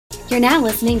You're now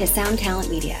listening to Sound Talent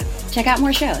Media. Check out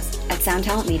more shows at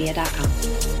soundtalentmedia.com.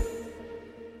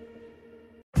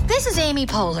 This is Amy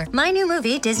Poehler. My new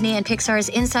movie, Disney and Pixar's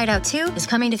Inside Out 2, is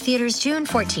coming to theaters June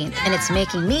 14th, and it's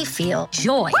making me feel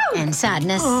joy and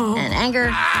sadness and anger,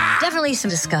 definitely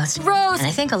some disgust, Rose, and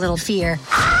I think a little fear.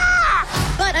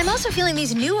 But I'm also feeling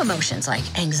these new emotions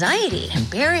like anxiety,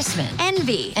 embarrassment,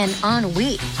 envy, and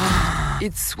ennui.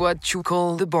 It's what you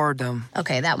call the boredom.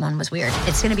 Okay, that one was weird.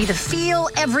 It's gonna be the feel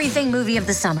everything movie of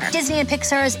the summer. Disney and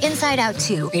Pixar's Inside Out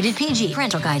 2. Rated PG.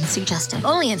 Parental guidance suggested.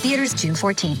 Only in theaters June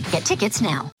 14th. Get tickets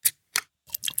now.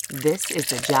 This is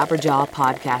the Jabberjaw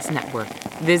Podcast Network.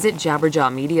 Visit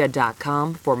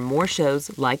jabberjawmedia.com for more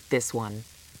shows like this one.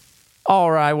 All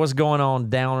right, what's going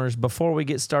on, Downers? Before we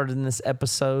get started in this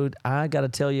episode, I got to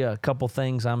tell you a couple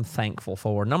things I'm thankful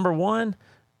for. Number one,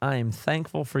 I am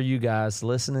thankful for you guys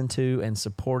listening to and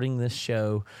supporting this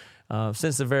show.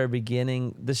 Since the very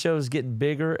beginning, the show is getting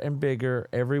bigger and bigger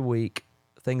every week.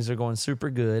 Things are going super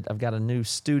good. I've got a new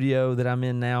studio that I'm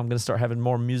in now. I'm going to start having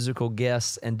more musical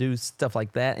guests and do stuff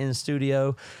like that in the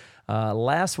studio.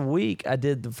 Last week, I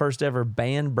did the first ever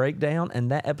band breakdown, and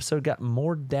that episode got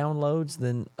more downloads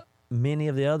than many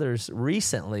of the others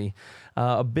recently.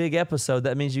 A big episode.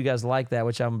 That means you guys like that,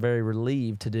 which I'm very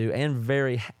relieved to do and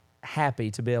very happy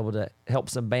to be able to help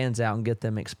some bands out and get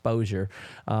them exposure.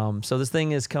 So this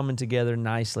thing is coming together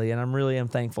nicely, and I'm really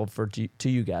thankful to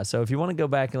you guys. So if you want to go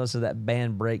back and listen to that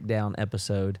band breakdown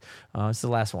episode, it's the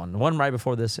last one, the one right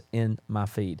before this in my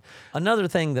feed. Another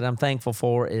thing that I'm thankful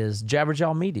for is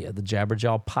Jabberjaw Media, the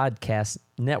Jabberjaw Podcast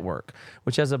Network,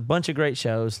 which has a bunch of great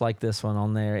shows like this one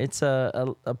on there. It's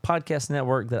a podcast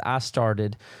network that I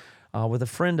started with a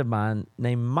friend of mine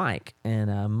named Mike.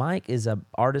 And Mike is an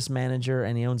artist manager,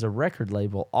 and he owns a record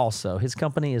label also. His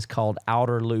company is called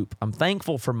Outer Loop. I'm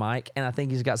thankful for Mike, and I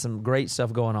think he's got some great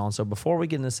stuff going on. So before we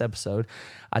get in this episode,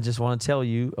 I just want to tell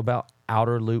you about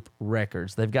Outer Loop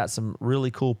Records. They've got some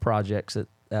really cool projects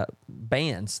that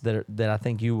bands that I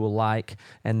think you will like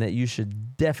and that you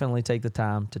should definitely take the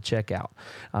time to check out.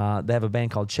 They have a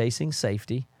band called Chasing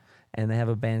Safety, and they have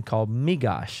a band called Me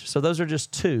Gosh. So those are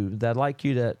just two that I'd like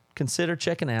you to consider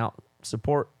checking out,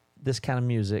 support this kind of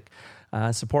music,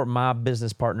 support my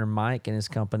business partner, Mike, and his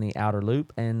company, Outer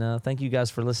Loop. And thank you guys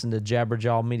for listening to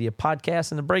Jabberjaw Media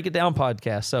Podcast and the Break It Down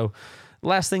Podcast. So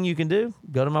last thing you can do,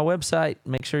 go to my website,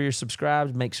 make sure you're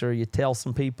subscribed, make sure you tell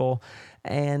some people.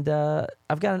 And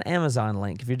I've got an Amazon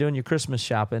link. If you're doing your Christmas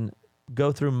shopping,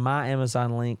 go through my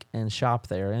Amazon link and shop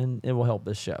there, and it will help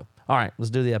this show. All right,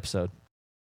 let's do the episode.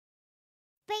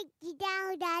 Break it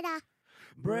down, Dada.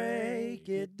 Break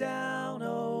it down,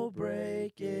 oh,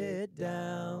 break it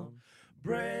down.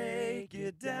 Break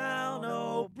it down,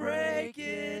 oh, break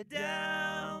it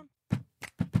down.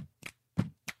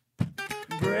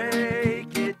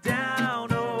 Break it down,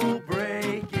 oh,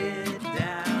 break it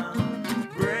down.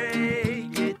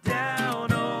 Break it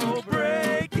down, oh,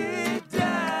 break it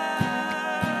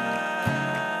down.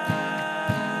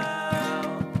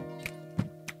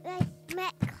 Let's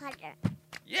make color.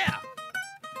 Yeah.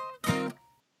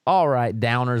 All right,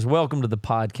 Downers, welcome to the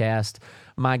podcast.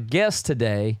 My guest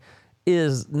today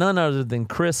is none other than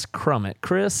Chris Crummett.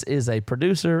 Chris is a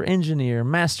producer, engineer,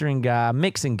 mastering guy,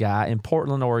 mixing guy in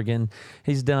Portland, Oregon.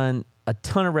 He's done a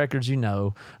ton of records,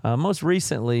 most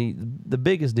recently, the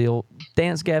biggest deal,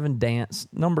 Dance Gavin Dance,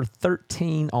 number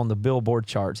 13 on the Billboard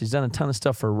charts. He's done a ton of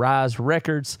stuff for Rise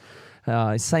Records,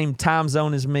 same time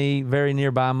zone as me, very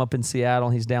nearby. I'm up in Seattle.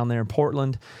 He's down there in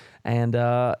Portland. And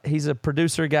he's a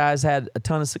producer, guys, had a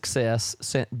ton of success,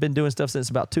 been doing stuff since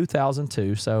about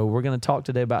 2002. So we're going to talk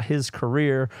today about his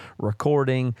career,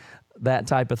 recording, that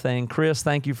type of thing. Chris,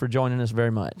 thank you for joining us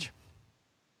very much.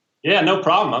 Yeah, no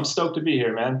problem. I'm stoked to be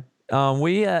here, man.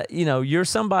 You're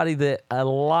somebody that a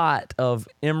lot of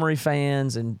Emery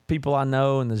fans and people I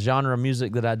know and the genre of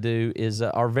music that I do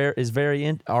are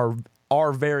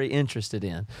very interested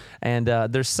in. And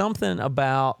there's something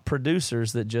about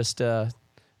producers that just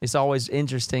it's always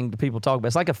interesting to people talk about.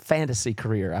 It's like a fantasy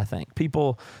career, I think.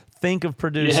 People think of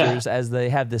producers as they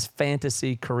have this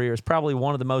fantasy career. It's probably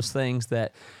one of the most things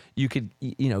that you could,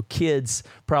 kids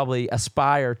probably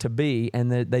aspire to be,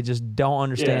 and they just don't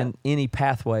understand any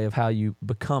pathway of how you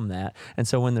become that. And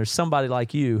so when there's somebody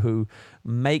like you who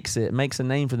makes a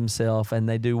name for themselves, and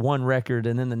they do one record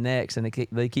and then the next, and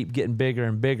they keep getting bigger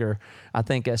and bigger, I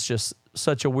think that's just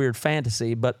such a weird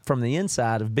fantasy. But from the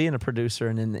inside of being a producer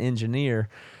and an engineer,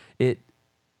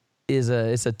 it's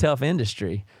a tough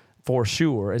industry. For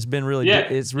sure. It's been really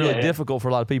difficult for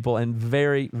a lot of people, and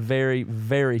very, very,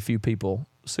 very few people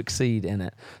succeed in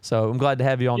it. So I'm glad to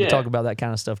have you on to talk about that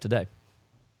kind of stuff today.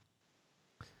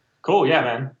 Cool. Yeah,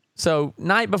 man. So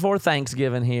night before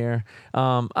Thanksgiving here.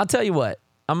 I'll tell you what.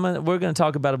 We're going to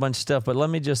talk about a bunch of stuff, but let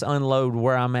me just unload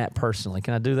where I'm at personally.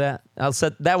 Can I do that? I'll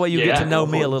set that way you get to know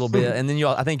me a little bit, and then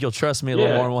I think you'll trust me a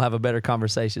little more, and we'll have a better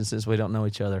conversation since we don't know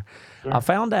each other. Sure. I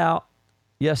found out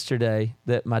yesterday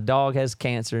that my dog has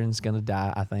cancer and is going to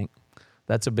die. I think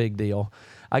that's a big deal.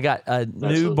 I got a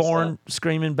newborn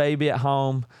screaming baby at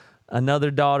home,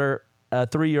 another daughter, a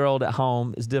 3-year-old at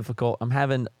home. Is difficult. I'm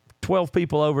having 12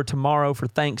 people over tomorrow for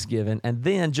Thanksgiving. And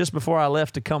then just before I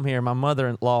left to come here, my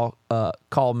mother-in-law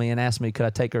called me and asked me could I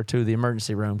take her to the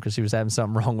emergency room because she was having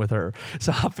something wrong with her.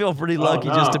 So I feel pretty lucky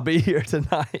just to be here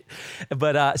tonight.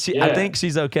 But I think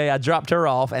she's okay. I dropped her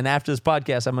off, and after this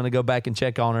podcast, I'm going to go back and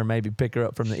check on her, maybe pick her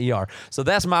up from the ER. So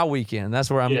that's my weekend.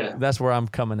 That's where I'm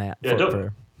coming at.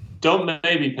 Don't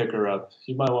maybe pick her up.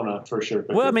 You might want to for sure.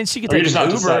 Well, I mean, she could take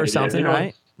an Uber or something,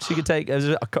 right? She could take. There's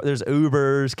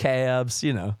Ubers, cabs.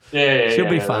 You know. She'll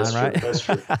be fine, right? That's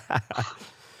true.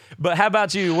 But how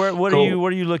about you? What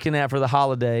are you looking at for the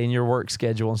holiday and your work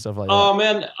schedule and stuff like that? Oh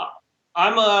man,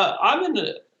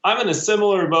 I'm in a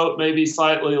similar boat, maybe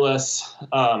slightly less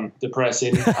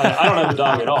depressing. I don't have a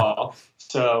dog at all,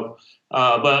 so.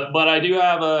 But I do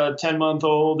have a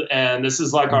 10-month-old, and this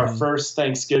is like our first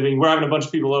Thanksgiving. We're having a bunch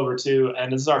of people over too,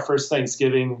 and this is our first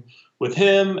Thanksgiving with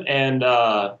him. And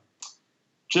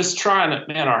just trying to,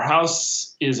 man, our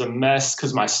house is a mess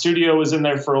because my studio was in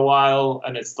there for a while,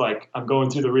 and it's like I'm going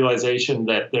through the realization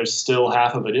that there's still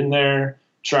half of it in there,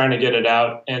 trying to get it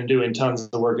out and doing tons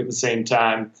of work at the same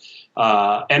time.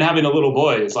 And having a little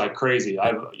boy is like crazy.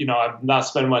 I've not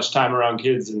spent much time around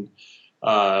kids, and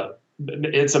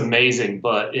it's amazing,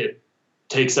 but it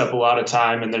takes up a lot of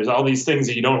time, and there's all these things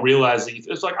that you don't realize.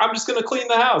 It's like, I'm just going to clean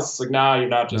the house. It's like, no, you're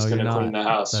not just going to clean the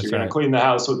house. You're going to clean the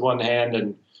house with one hand,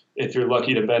 and if you're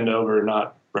lucky to bend over and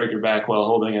not break your back while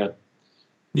holding it.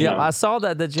 I saw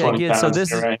that you had kids. So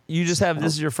this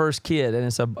is your first kid, and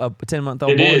it's a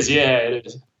 10-month-old boy. It is, yeah, it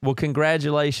is. Well,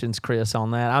 congratulations, Chris,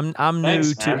 on that. I'm Thanks,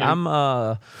 new to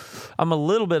man. I'm a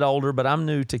little bit older, but I'm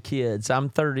new to kids. I'm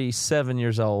 37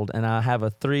 years old, and I have a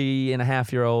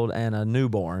 3.5-year-old and a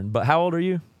newborn. But how old are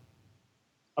you?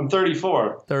 I'm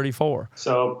 34. 34.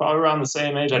 So probably around the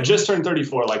same age. I just turned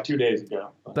 34 like 2 days ago.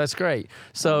 That's great.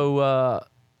 So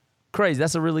crazy.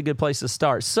 That's a really good place to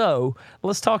start. So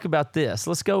let's talk about this.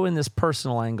 Let's go in this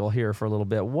personal angle here for a little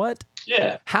bit.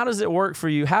 How does it work for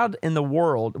you? How in the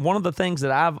world, one of the things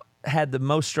that I've had the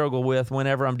most struggle with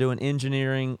whenever I'm doing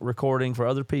engineering, recording for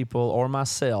other people or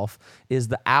myself is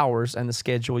the hours and the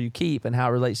schedule you keep and how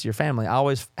it relates to your family. I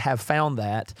always have found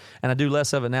that, and I do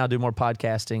less of it now, I do more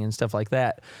podcasting and stuff like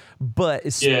that. But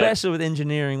especially with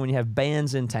engineering, when you have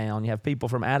bands in town, you have people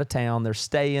from out of town, they're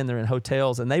staying, they're in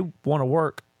hotels, and they want to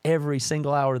work every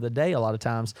single hour of the day a lot of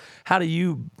times. How do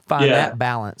you find that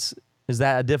balance? Is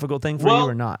that a difficult thing for you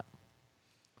or not?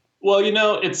 Well,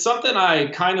 it's something I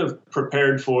kind of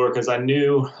prepared for because I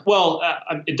knew,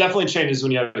 it definitely changes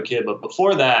when you have a kid. But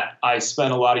before that, I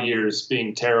spent a lot of years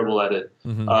being terrible at it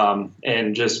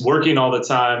and just working all the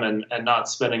time and not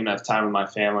spending enough time with my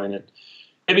family. And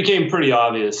it became pretty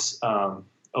obvious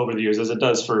over the years, as it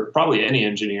does for probably any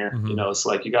engineer. It's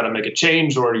like you got to make a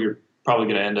change or you're probably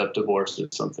going to end up divorced or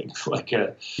something like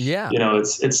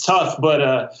it's tough.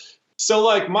 But so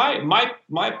like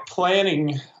my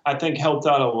planning, I think, helped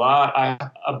out a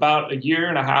lot. About a year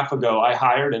and a half ago, I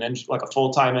hired a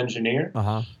full-time engineer.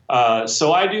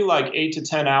 So I do like 8 to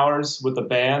 10 hours with the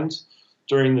band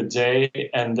during the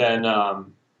day. And then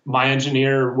my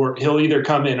engineer, he'll either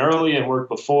come in early and work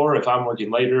before if I'm working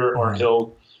later, or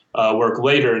he'll work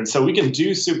later. And so we can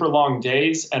do super long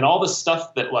days, and all the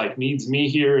stuff that like needs me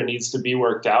here and needs to be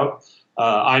worked out,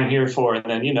 I'm here for. And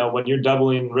then, when you're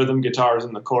doubling rhythm guitars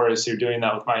in the chorus, you're doing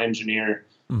that with my engineer,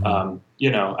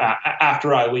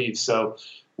 after I leave. So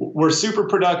we're super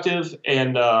productive,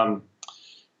 and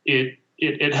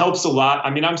it helps a lot. I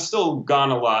mean, I'm still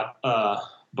gone a lot,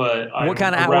 but what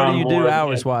kind of hour do you do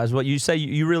hours wise? What you say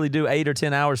you really do 8 or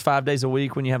 10 hours, 5 days a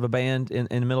week when you have a band in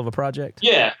the middle of a project?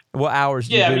 Yeah. What hours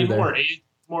do you do there?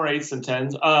 More 8s than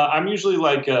 10s. I'm usually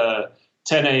like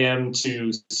 10 a.m.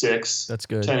 to 6. That's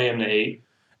good. 10 a.m. to 8.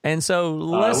 And so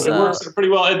it works pretty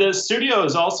well. And the studio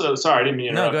is also, sorry, I didn't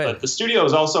mean to interrupt, but the studio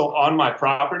is also on my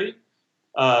property.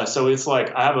 So it's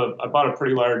like I bought a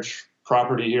pretty large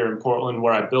property here in Portland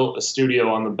where I built a studio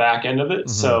on the back end of it.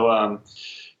 So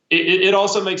it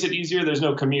also makes it easier. There's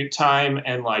no commute time.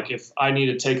 And like if I need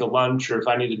to take a lunch or if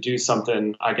I need to do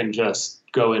something, I can just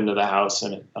go into the house,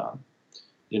 and it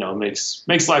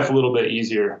makes life a little bit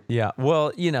easier. Yeah.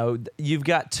 Well, you've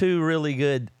got two really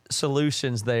good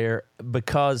solutions there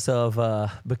because of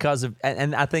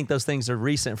and I think those things are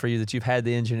recent for you, that you've had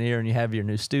the engineer and you have your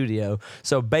new studio.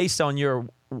 So based on your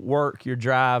work, your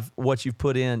drive, what you've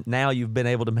put in, now you've been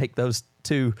able to make those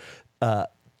two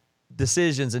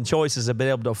decisions and choices, have been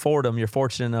able to afford them. You're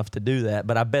fortunate enough to do that.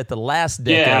 But I bet the last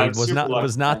decade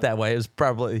was not that way. It was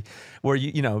probably where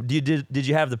did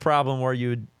you have the problem where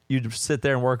you'd sit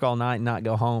there and work all night and not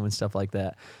go home and stuff like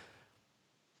that?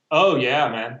 Oh yeah,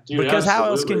 man. Dude, because absolutely. how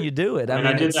else can you do it? I mean,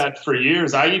 I did that for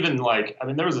years. I even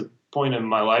there was a point in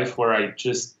my life where I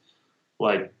just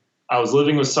I was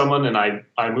living with someone and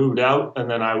I moved out, and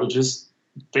then I was just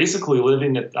basically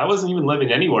I wasn't even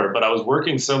living anywhere, but I was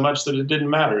working so much that it didn't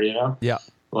matter, Yeah.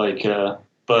 But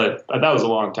that was a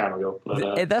long time ago.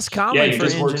 But that's common. Yeah, you for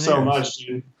just engineers. work so much,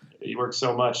 dude. You work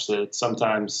so much that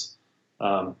sometimes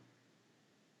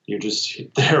you're just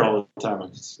there all the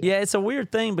time. Yeah, it's a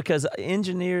weird thing because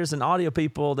engineers and audio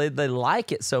people, they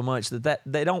like it so much that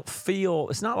they don't feel,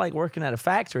 it's not like working at a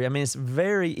factory. I mean, it's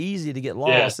very easy to get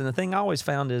lost. Yeah. And the thing I always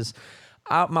found is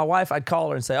my wife, I'd call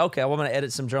her and say, okay, well, I'm going to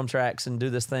edit some drum tracks and do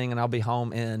this thing and I'll be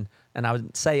home and I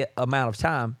would say amount of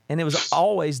time. And it was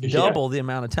always double the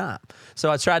amount of time.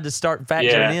 So I tried to start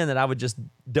factoring in that I would just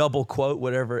double quote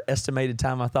whatever estimated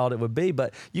time I thought it would be.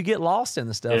 But you get lost in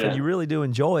the stuff and you really do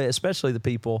enjoy it, especially the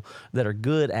people that are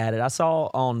good at it. I saw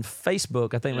on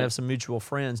Facebook, I think we have some mutual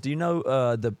friends. Do you know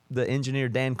the engineer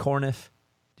Dan Corniff?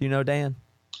 Do you know Dan?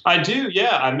 I do,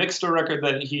 yeah. I mixed a record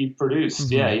that he produced.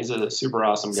 Mm-hmm. Yeah, he's a super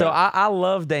awesome guy. So I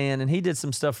love Dan, and he did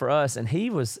some stuff for us, and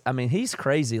he's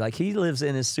crazy. Like, he lives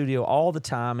in his studio all the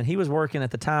time, and he was working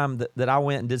at the time that I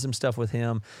went and did some stuff with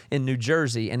him in New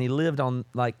Jersey, and he lived on,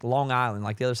 Long Island,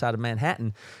 the other side of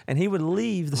Manhattan, and he would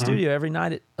leave the studio every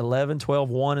night at 11, 12,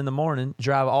 1 in the morning,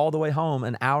 drive all the way home,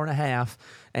 an hour and a half,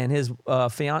 and his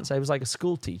fiance was like a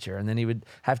school teacher, and then he would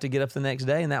have to get up the next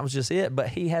day, and that was just it. But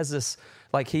he has this...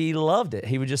 he loved it.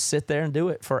 He would just sit there and do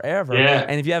it forever. Yeah.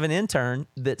 And if you have an intern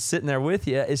that's sitting there with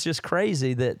you, it's just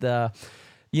crazy that,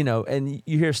 and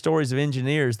you hear stories of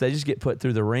engineers, they just get put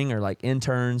through the ringer, like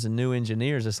interns and new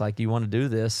engineers. It's like, you want to do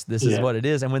this. This is what it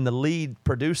is. And when the lead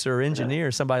producer or engineer,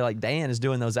 somebody like Dan, is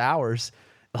doing those hours,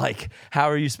 how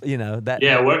are you, that?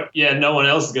 Yeah, no one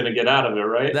else is going to get out of it,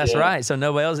 right? That's right. So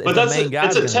nobody else. But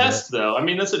it's a test, though. I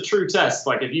mean, that's a true test.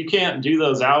 If you can't do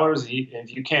those hours,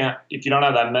 if you don't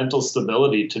have that mental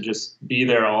stability to just be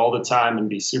there all the time and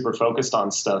be super focused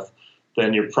on stuff,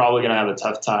 then you're probably going to have a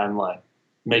tough time,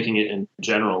 making it in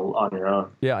general on your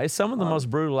own. Yeah, it's some of the most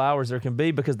brutal hours there can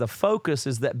be because the focus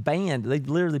is that band. They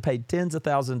literally paid tens of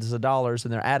thousands of dollars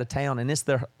and they're out of town. And it's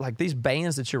their, these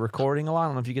bands that you're recording a lot. I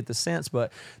don't know if you get the sense,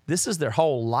 but this is their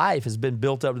whole life has been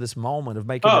built up to this moment of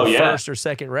making their first or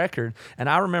second record. And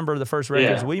I remember the first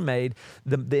records we made,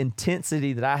 the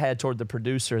intensity that I had toward the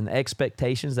producer and the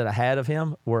expectations that I had of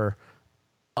him were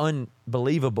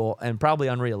unbelievable and probably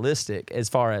unrealistic as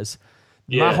far as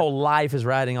my whole life is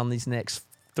riding on these next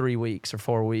 3 weeks or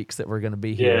 4 weeks that we're going to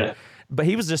be here. Yeah. But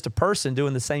he was just a person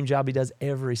doing the same job he does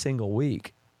every single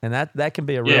week. And that can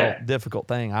be a real difficult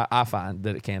thing. I find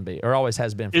that it can be, or always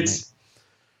has been for me.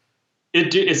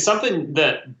 It's something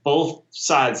that both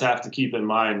sides have to keep in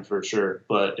mind for sure.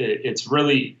 But it's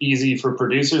really easy for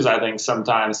producers, I think,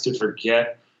 sometimes to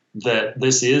forget that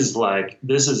this is it.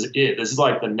 This is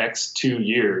the next 2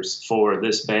 years for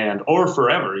this band or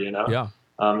forever, Yeah.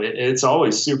 It's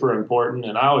always super important,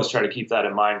 and I always try to keep that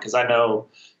in mind because I know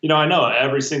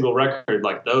every single record,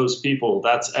 those people,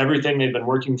 that's everything they've been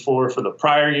working for the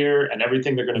prior year, and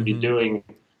everything they're going to be doing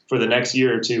for the next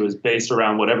year or two is based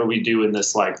around whatever we do in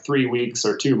this 3 weeks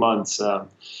or 2 months.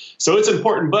 So it's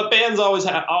important, but bands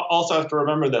also have to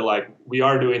remember that we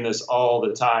are doing this all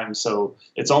the time. So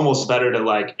it's almost better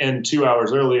to end 2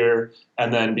 hours earlier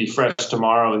and then be fresh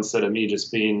tomorrow instead of me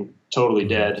just being totally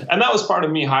dead. And that was part of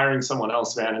me hiring someone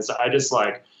else, man. Is I just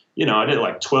I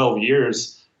did 12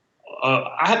 years.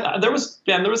 There was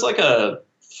a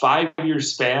 5-year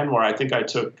span where I think I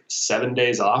took 7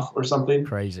 days off or something.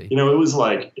 Crazy. It was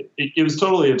it was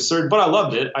totally absurd, but I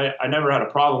loved it. I never had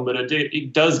a problem, but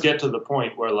it does get to the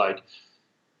point where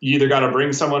you either got to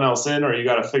bring someone else in or you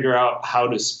got to figure out how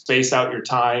to space out your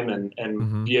time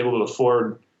and be able to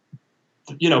afford,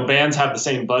 bands have the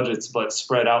same budgets, but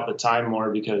spread out the time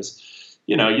more because,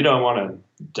 you don't want to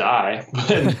die,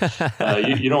 but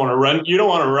you don't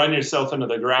want to run yourself into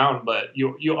the ground, but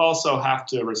you also have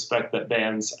to respect that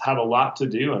bands have a lot to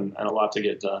do and a lot to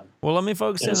get done. Well, let me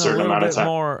focus in a little bit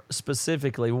more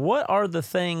specifically. What are the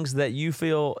things that you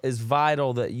feel is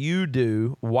vital that you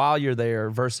do while you're there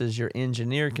versus your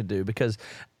engineer could do? Because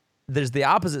there's the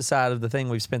opposite side of the thing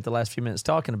we've spent the last few minutes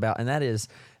talking about, and that is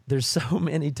there's so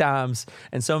many times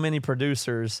and so many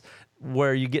producers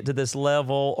where you get to this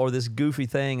level or this goofy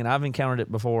thing, and I've encountered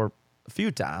it before a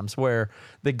few times, where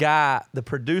the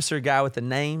producer guy with the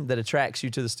name that attracts you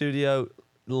to the studio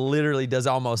literally does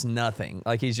almost nothing.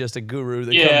 Like he's just a guru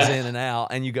that comes in and out,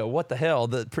 and you go, what the hell?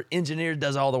 The engineer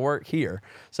does all the work here.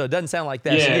 So it doesn't sound like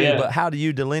that's you, but how do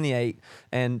you delineate,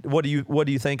 and what do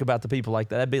you think about the people like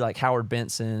that? That'd be like Howard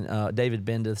Benson, David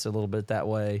Bendis a little bit that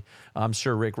way. I'm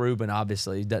sure Rick Rubin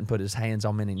obviously doesn't put his hands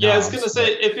on many knobs. Yeah, I was going to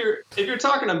say, if you're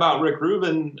talking about Rick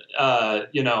Rubin, I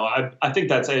think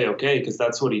that's A-okay, because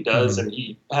that's what he does, and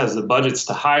he has the budgets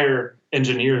to hire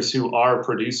engineers who are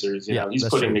producers. You know, he's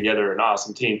putting together an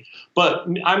awesome team. But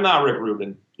I'm not Rick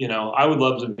Rubin. You know, I would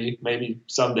love to be, maybe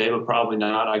someday, but probably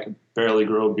not. I could barely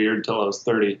grow a beard till I was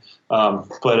 30. I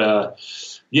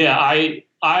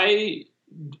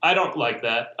don't like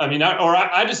that. I mean,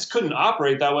 I just couldn't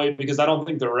operate that way, because I don't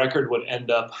think the record would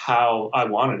end up how I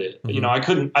wanted it. You know, I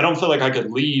don't feel like I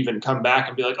could leave and come back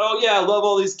and be like, oh yeah, I love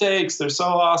all these takes, they're so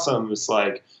awesome. It's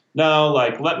like, no,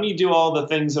 like, let me do all the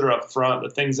things that are up front, the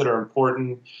things that are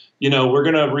important. You know, we're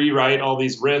going to rewrite all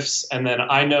these riffs, and then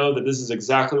I know that this is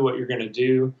exactly what you're going to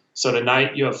do. So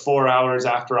tonight you have 4 hours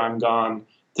after I'm gone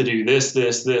to do this,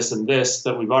 this, this, and this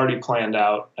that we've already planned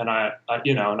out. And I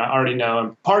already know.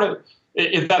 And part of,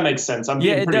 if that makes sense, I'm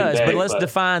being pretty does. vague, but let's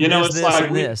define this,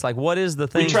 and this. Like, what is the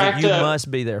things that you must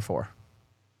be there for?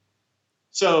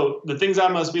 So the things I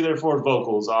must be there for,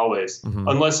 vocals always,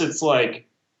 unless it's like,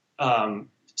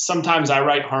 sometimes I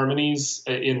write harmonies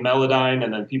in Melodyne,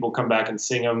 and then people come back and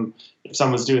sing them. If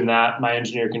someone's doing that, my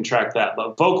engineer can track that.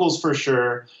 But vocals for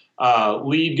sure,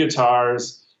 lead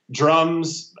guitars,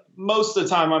 drums. Most of the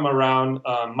time I'm around.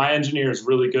 My engineer is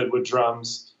really good with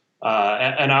drums,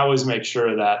 and I always make sure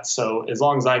of that. So as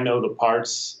long as I know the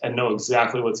parts and know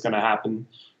exactly what's going to happen,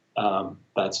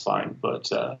 that's fine.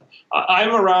 But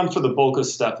I'm around for the bulk of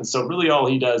stuff, and so really all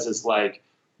he does is like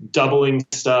doubling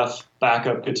stuff,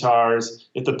 backup guitars.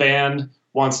 If the band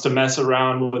wants to mess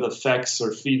around with effects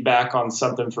or feedback on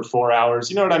something for 4 hours,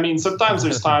 you know what I mean? Sometimes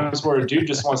there's times where a dude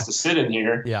just wants to sit in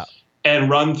here and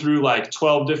run through like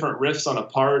 12 different riffs on a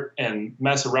part and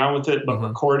mess around with it, but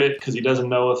record it because he doesn't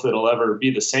know if it'll ever be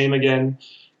the same again.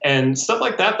 And stuff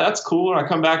like that, that's cool. And I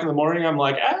come back in the morning, I'm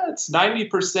like, it's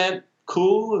 90%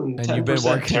 cool and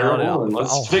 10% terrible, and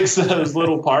let's fix those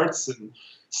little parts and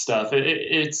stuff.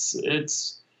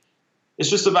 It's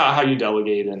just about how you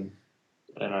delegate, and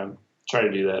I try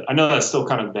to do that. I know that's still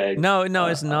kind of vague. No,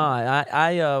 it's not.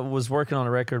 I was working on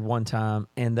a record one time,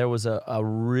 and there was a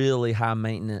really high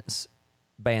maintenance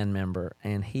band member,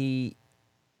 and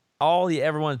all he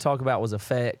ever wanted to talk about was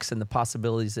effects and the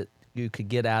possibilities that you could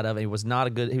get out of it. He was a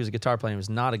guitar player. He was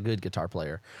not a good guitar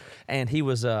player, and it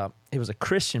was a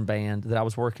Christian band that I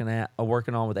was working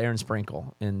on with Aaron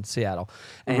Sprinkle in Seattle,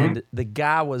 and the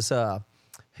guy was.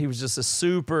 He was just a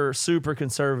super, super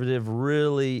conservative,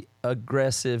 really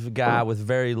aggressive guy with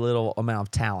very little amount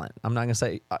of talent. I'm not going to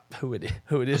say who it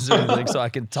is or anything, so I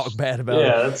can talk bad about it.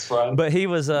 Yeah, that's fine. But he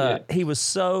was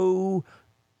so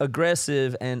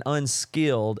aggressive and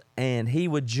unskilled, and he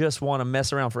would just want to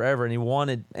mess around forever.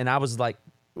 And I was like,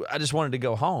 I just wanted to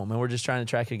go home, and we're just trying to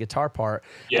track a guitar part.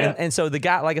 Yeah. And so the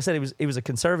guy, like I said, he was a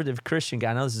conservative Christian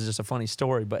guy. I know this is just a funny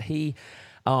story, but he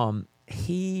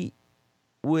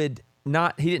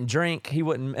didn't drink. He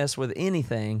wouldn't mess with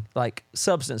anything like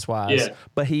substance-wise,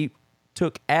 but he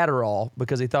took Adderall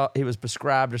because he thought he was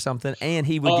prescribed or something, and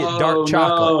he would get dark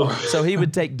chocolate. No. So he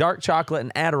would take dark chocolate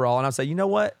and Adderall, and I'd say, you know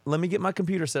what? Let me get my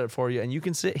computer set up for you, and you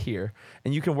can sit here,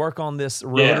 and you can work on this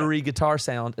rotary guitar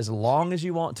sound as long as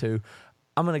you want to.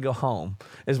 I'm going to go home,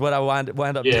 is what I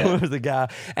wind up doing with the guy.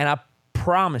 And I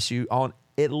promise you, on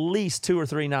at least 2 or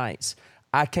 3 nights,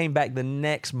 I came back the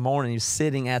next morning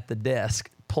sitting at the desk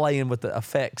playing with the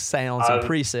effects, sounds, and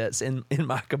presets in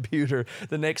my computer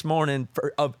the next morning.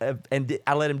 And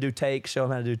I let him do takes, show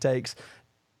him how to do takes.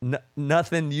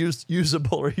 Nothing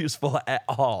usable or useful at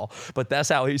all. But that's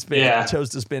how he chose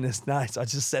to spend his nights. I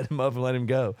just set him up and let him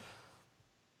go.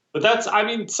 But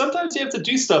sometimes you have to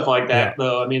do stuff like that,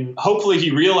 though. I mean, hopefully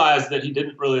he realized that he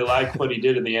didn't really like what he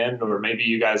did in the end, or maybe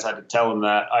you guys had to tell him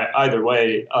that. Either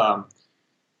way,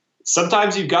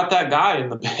 sometimes you've got that guy in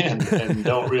the band and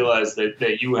don't realize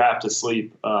that you have to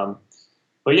sleep. But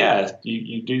yeah,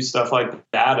 you do stuff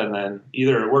like that, and then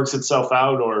either it works itself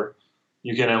out, or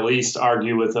you can at least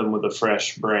argue with them with a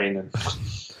fresh brain.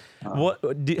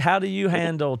 And how do you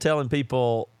handle telling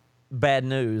people bad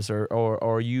news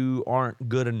or you aren't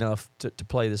good enough to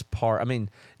play this part? I mean,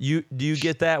 do you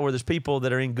get that where there's people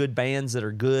that are in good bands that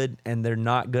are good and they're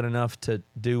not good enough to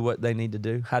do what they need to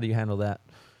do? How do you handle that?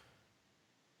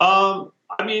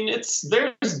 I mean,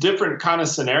 there's different kind of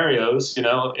scenarios, you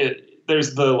know.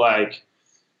 There's the like,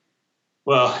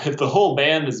 well, if the whole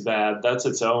band is bad, that's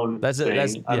its own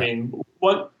thing. I mean,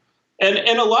 what?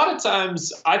 And a lot of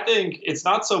times, I think it's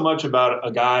not so much about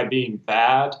a guy being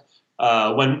bad.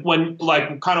 When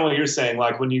like kind of what you're saying,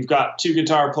 like when you've got two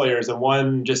guitar players and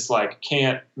one just like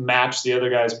can't match the other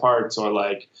guy's parts, or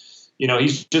like, you know,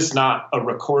 he's just not a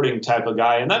recording type of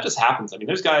guy, and that just happens. I mean,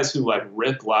 there's guys who like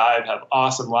rip live, have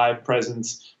awesome live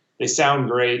presence, they sound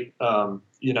great.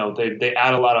 You know, they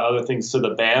add a lot of other things to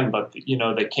the band, but you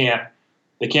know, they can't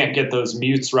get those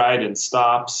mutes right and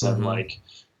stops, and like,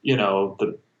 you know,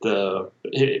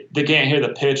 they can't hear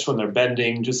the pitch when they're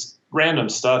bending, just random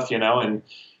stuff, you know. And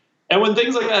when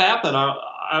things like that happen,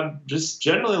 I'm just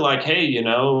generally like, hey, you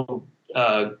know,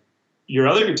 your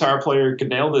other guitar player could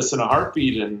nail this in a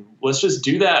heartbeat, and let's just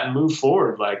do that and move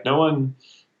forward. Like no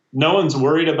one's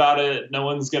worried about it. No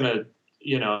one's gonna,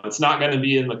 you know, it's not going to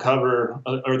be in the cover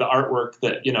or the artwork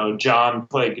that, you know, John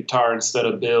played guitar instead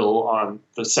of Bill on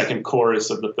the second chorus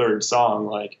of the third song.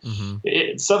 Like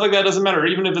stuff like that doesn't matter.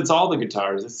 Even if it's all the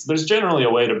guitars, there's generally a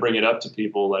way to bring it up to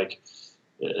people. Like,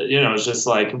 you know, it's just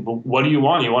like, what do you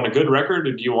want? You want a good record,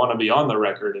 or do you want to be on the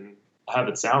record and have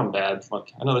it sound bad?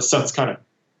 Like, I know this sounds kind of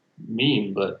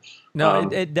mean, but no,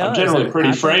 it does. I'm generally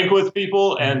pretty frank with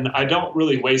people, and I don't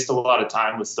really waste a lot of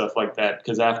time with stuff like that,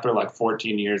 because after like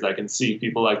 14 years, I can see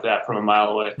people like that from a mile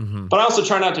away. But I also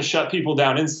try not to shut people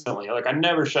down instantly. Like I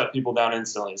never shut people down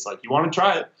instantly. It's like, you want to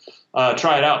try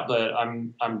it out, but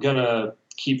I'm gonna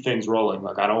keep things rolling.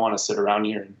 Like I don't want to sit around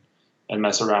here and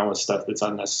mess around with stuff that's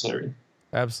unnecessary.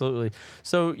 Absolutely.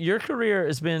 So your career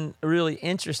has been really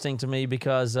interesting to me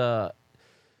because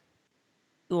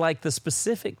like the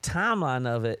specific timeline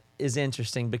of it is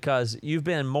interesting, because you've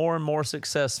been more and more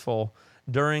successful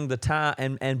during the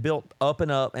time and built up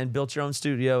and built your own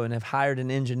studio and have hired an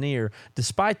engineer,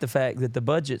 despite the fact that the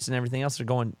budgets and everything else are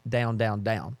going down, down,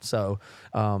 down. So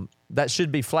that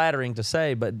should be flattering to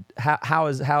say, but how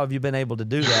have you been able to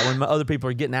do that when other people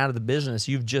are getting out of the business?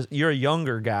 You're a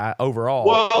younger guy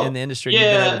overall in the industry. Yeah,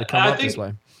 you've been able to come up this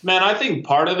way. Man, I think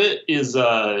part of it is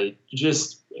I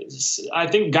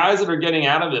think guys that are getting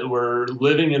out of it were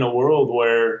living in a world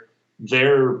where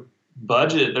their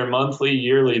budget, their monthly,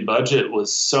 yearly budget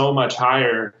was so much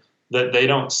higher that they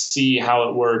don't see how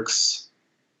it works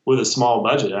with a small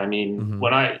budget. I mean,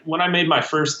 when I made my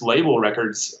first label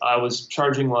records, I was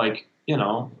charging like, you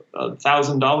know,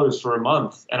 $1,000 for a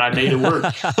month, and I made it work.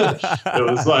 It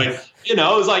was like, you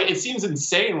know, it seems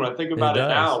insane when I think about it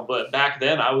now, but back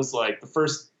then I was like, the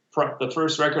first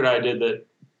record I did that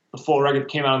the full record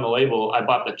came out on the label, I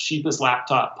bought the cheapest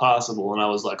laptop possible, and I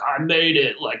was like, I made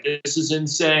it. Like, this is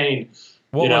insane.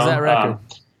 What was that record?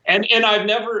 And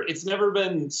it's never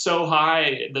been so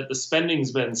high that the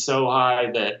spending's been so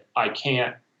high that I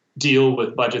can't deal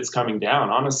with budgets coming down.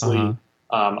 Honestly,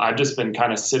 I've just been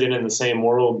kind of sitting in the same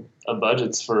world of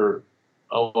budgets for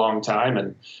a long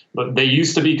time, but they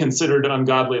used to be considered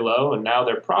ungodly low, and now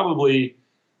they're probably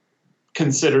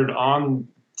considered on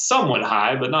somewhat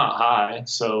high, but not high.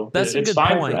 So it's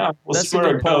fine for now. We'll see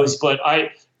where it goes. But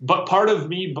part of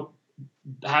me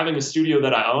having a studio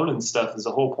that I own and stuff is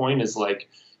the whole point is like,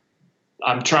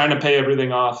 I'm trying to pay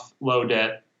everything off low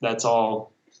debt. That's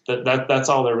all that's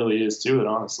all there really is to it,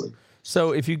 honestly.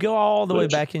 So if you go all the way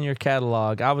back in your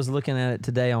catalog, I was looking at it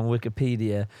today on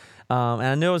Wikipedia, and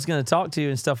I knew I was going to talk to you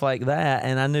and stuff like that,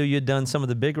 and I knew you'd done some of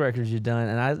the big records you'd done,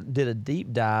 and I did a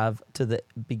deep dive to the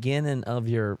beginning of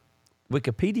your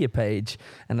Wikipedia page,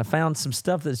 and I found some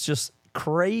stuff that's just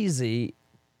crazy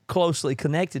closely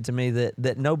connected to me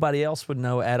that nobody else would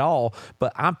know at all.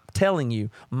 But I'm telling you,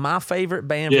 my favorite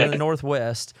band from the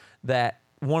Northwest, that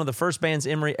one of the first bands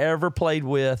Emery ever played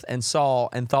with and saw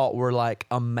and thought were like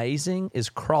amazing, is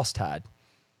Crosstide.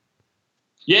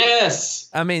 Yes.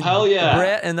 I mean, hell yeah.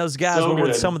 Brett and those guys were good.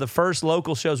 with some of the first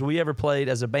local shows we ever played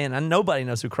as a band. And nobody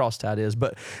knows who Crosstide is,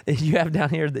 but you have down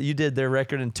here that you did their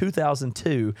record in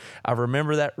 2002. I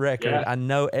remember that record. Yeah. I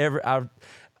know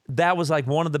that was like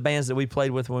one of the bands that we played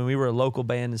with when we were a local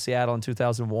band in Seattle in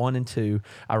 2001 and 2.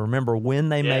 I remember when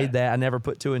they made that. I never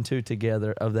put 2 and 2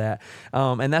 together of that.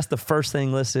 And that's the first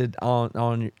thing listed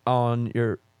on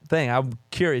your thing. I'm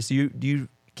curious, do you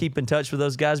keep in touch with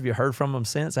those guys? Have you heard from them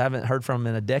since? I haven't heard from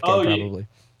them in a decade, probably.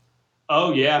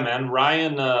 Oh yeah, man.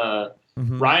 Ryan,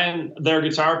 their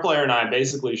guitar player, and I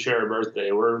basically share a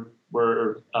birthday. We're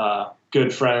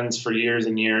good friends for years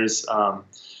and years.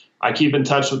 I keep in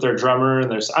touch with their drummer,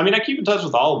 and I keep in touch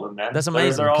with all of them, man. That's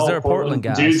amazing, because they're Portland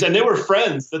guys. Dudes, and they were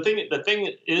friends. The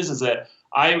thing is that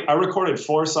I recorded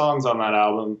 4 songs on that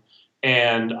album,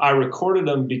 and I recorded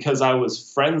them because I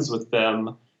was friends with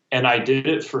them, and I did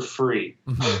it for free.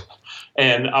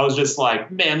 And I was just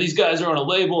like, man, these guys are on a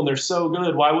label and they're so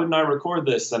good. Why wouldn't I record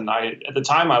this? And at the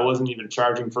time, I wasn't even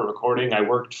charging for recording.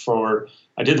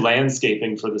 I did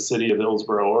landscaping for the city of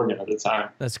Hillsboro, Oregon at the time.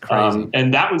 That's crazy.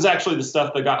 And that was actually the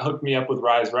stuff that hooked me up with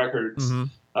Rise Records,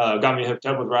 got me hooked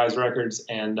up with Rise Records.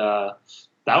 And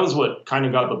that was what kind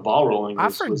of got the ball rolling. I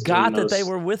forgot that they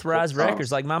were with Rise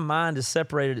Records. Like, my mind has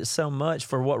separated it so much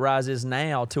for what Rise is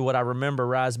now to what I remember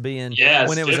Rise being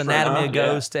when it was Anatomy of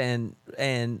Ghost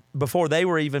and before they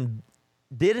were even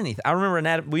did anything. I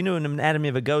remember we knew an Anatomy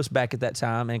of a Ghost back at that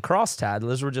time, and Crosstide.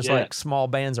 Those were just like small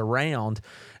bands around.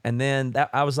 And then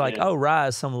I was like, oh,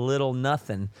 Rise, some little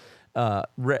nothing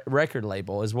record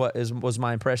label was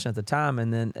my impression at the time.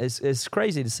 And then it's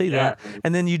crazy to see that.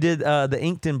 And then you did the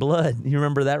Inked in Blood. You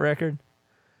remember that record?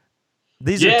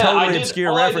 These are totally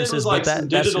obscure references, but that's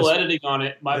digital editing on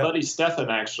it. My buddy Stefan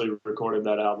actually recorded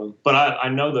that album, but I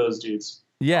know those dudes.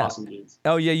 Yeah. Awesome dudes.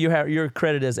 Oh yeah, you're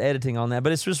credited as editing on that,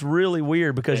 but it's just really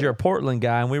weird because you're a Portland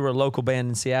guy, and we were a local band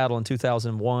in Seattle in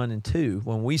 2001 and 2002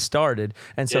 when we started,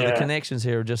 and so the connections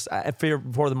here just I fear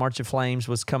before the March of Flames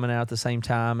was coming out at the same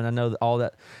time, and I know that all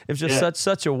that it was just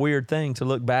such a weird thing to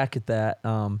look back at that.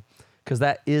 Because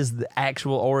that is the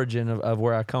actual origin of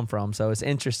where I come from. So it's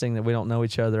interesting that we don't know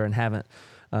each other and haven't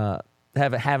talked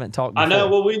before. I know.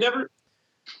 Well, we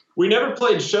never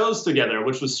played shows together,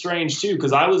 which was strange too,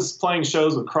 because I was playing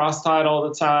shows with Crosstide all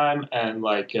the time, and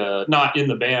like not in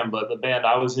the band, but the band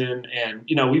I was in, and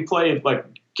we played like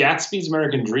Gatsby's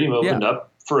American Dream opened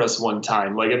up for us one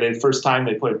time, like the first time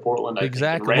they played Portland.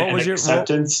 Exactly. What was your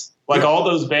Acceptance? Like all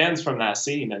those bands from that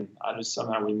scene, and I just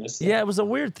somehow we missed it. Yeah, it was a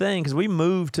weird thing because we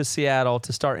moved to Seattle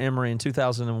to start Emery in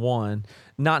 2001,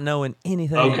 not knowing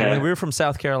anything. Okay. I mean, we were from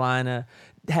South Carolina,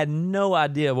 had no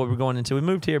idea what we were going into. We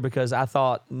moved here because I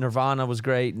thought Nirvana was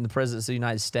great and the Presidents of the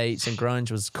United States and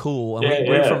grunge was cool. And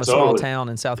we were from a small town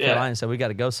in South Carolina, so we got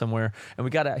to go somewhere. And we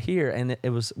got out here, and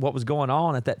it was what was going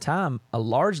on at that time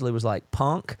largely was like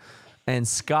punk and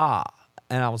ska.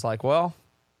 And I was like, well,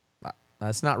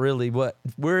 that's not really what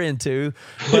we're into,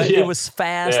 but it was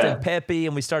fast and peppy,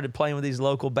 and we started playing with these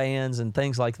local bands and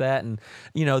things like that. And,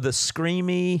 the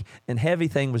screamy and heavy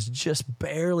thing was just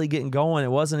barely getting going.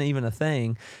 It wasn't even a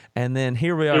thing. And then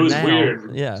here we are now. It was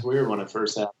weird. Yeah. It was weird when it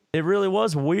first happened. It really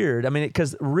was weird. I mean,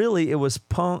 because really it was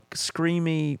punk,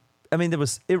 screamy. I mean,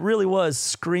 it really was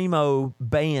screamo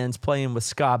bands playing with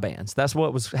ska bands. That's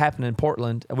what was happening in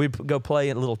Portland. We'd go play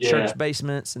in little church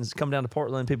basements and come down to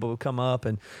Portland. People would come up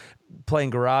and play in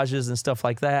garages and stuff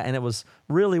like that. And it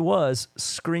really was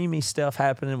screamy stuff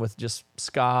happening with just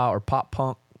ska or pop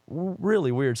punk,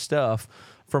 really weird stuff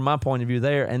from my point of view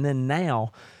there. And then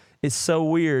now it's so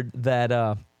weird that,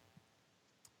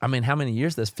 I mean, how many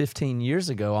years? That's 15 years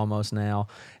ago almost now.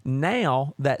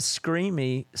 Now that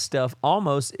screamy stuff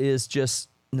almost is just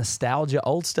nostalgia,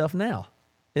 old stuff now.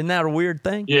 Isn't that a weird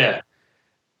thing? Yeah.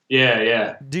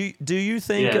 Yeah. Do you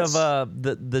think of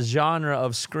the genre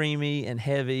of screamy and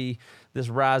heavy, this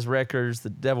Rise Records, the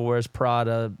Devil Wears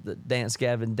Prada, the Dance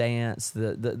Gavin Dance,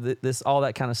 this all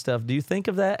that kind of stuff? Do you think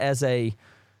of that as a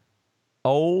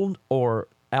old or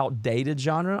outdated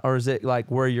genre, or is it like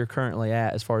where you're currently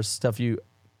at as far as stuff you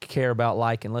care about,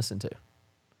 like, and listen to?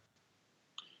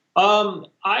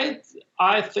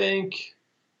 I think.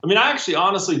 I mean, I actually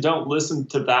honestly don't listen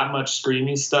to that much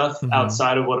screamy stuff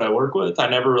outside of what I work with. I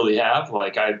never really have.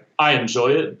 Like, I enjoy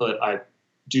it, but I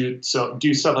do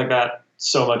stuff like that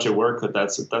so much at work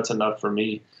that's enough for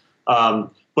me.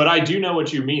 But I do know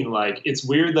what you mean. Like, it's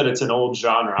weird that it's an old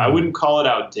genre. I wouldn't call it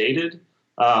outdated.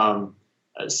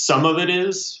 Some of it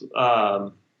is,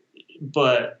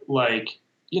 but like,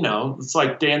 it's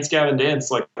like Dance Gavin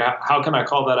Dance. Like, how can I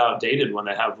call that outdated when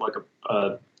I have like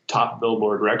a top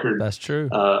Billboard record? That's true.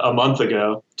 2 months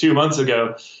ago,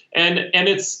 and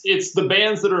it's the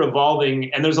bands that are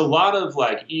evolving, and there's a lot of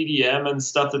like EDM and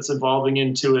stuff that's evolving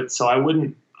into it. So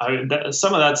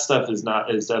some of that stuff is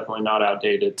definitely not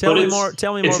outdated. Tell me more about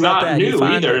that. It's not new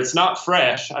either. It's not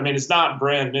fresh. I mean, it's not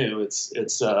brand new.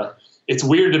 It's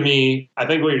weird to me. I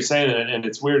think what you're saying, and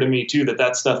it's weird to me too,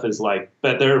 that stuff is like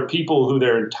that. There are people who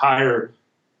their entire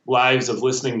lives of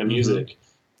listening to music,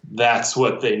 that's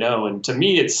what they know. And to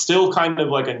me, it's still kind of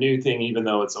like a new thing, even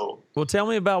though it's old. Well, tell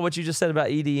me about what you just said about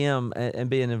EDM and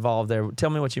being involved there. Tell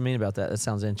me what you mean about that. That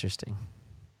sounds interesting.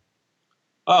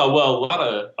 Oh, well,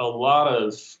 a lot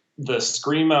of the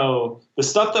screamo, the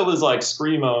stuff that was like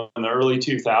screamo in the early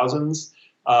 2000s,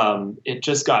 it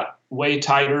just got way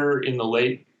tighter in the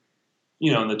late,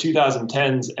 in the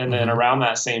 2010s. And then around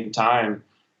that same time,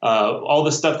 all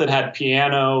the stuff that had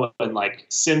piano and like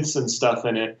synths and stuff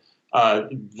in it,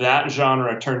 that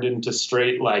genre turned into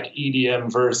straight like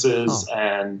EDM verses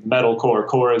and metalcore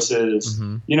choruses.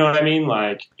 You know what I mean?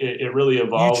 Like it really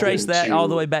evolved. You trace that all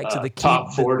the way back to the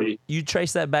top 40. You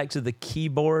trace that back to the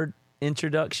keyboard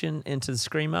introduction into the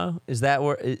screamo. Is that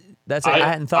where? I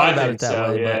hadn't thought about it that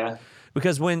way. Yeah. But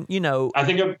because when I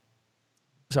think.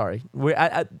 Sorry. No, go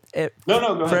ahead.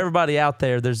 For everybody out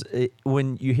there,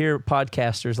 when you hear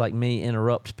podcasters like me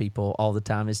interrupt people all the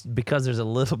time, it's because there's a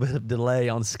little bit of delay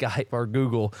on Skype or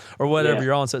Google or whatever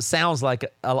you're on. So it sounds like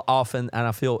often, and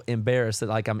I feel embarrassed that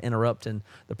like I'm interrupting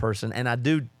the person. And I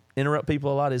do interrupt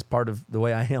people a lot, is part of the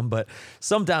way I am, but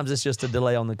sometimes it's just a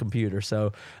delay on the computer.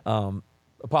 So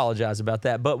apologize about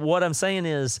that. But what I'm saying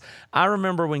is, I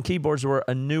remember when keyboards were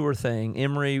a newer thing.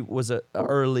 Emery was a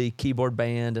early keyboard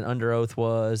band, and Under Oath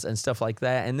was, and stuff like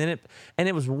that. And then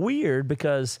it was weird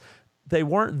because they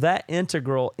weren't that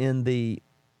integral in the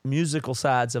musical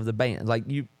sides of the band. Like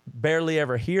you barely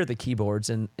ever hear the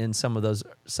keyboards in some of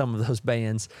those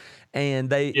bands. And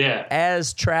they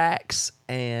as tracks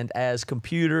and as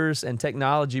computers and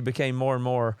technology became more and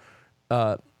more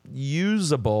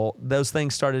usable, those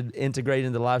things started integrating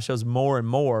into live shows more and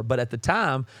more. But at the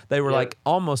time, they were like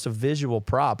almost a visual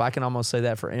prop. I can almost say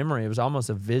that for Emery. It was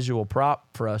almost a visual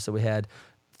prop for us that we had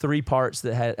 3 parts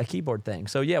that had a keyboard thing.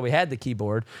 So yeah, we had the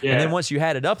keyboard. And then once you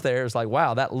had it up there, it was like,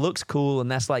 wow, that looks cool.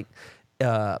 And that's like,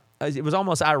 it was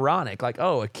almost ironic, like,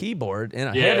 oh, a keyboard in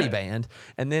a heavy band.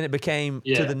 And then it became,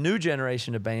 to the new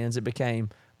generation of bands, it became,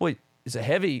 well, it's a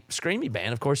heavy, screamy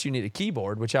band. Of course, you need a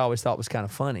keyboard, which I always thought was kind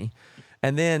of funny.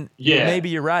 And then maybe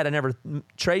you're right. I never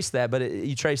traced that, but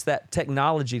you trace that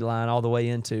technology line all the way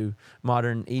into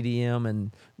modern EDM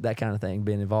and that kind of thing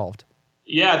being involved.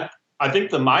 Yeah, I think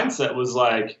the mindset was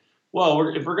like, well,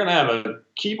 if we're going to have a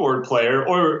keyboard player,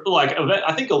 or like,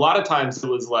 I think a lot of times it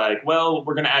was like, well,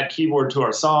 we're going to add keyboard to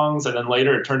our songs. And then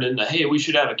later it turned into, hey, we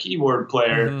should have a keyboard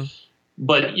player. Mm-hmm.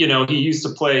 But, you know, he used to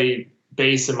play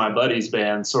bass in my buddy's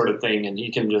band sort of thing, and he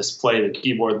can just play the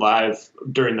keyboard live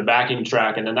during the backing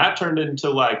track. And then that turned into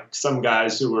like some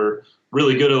guys who were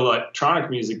really good at electronic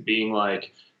music being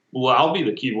like, well, I'll be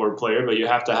the keyboard player, but you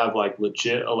have to have like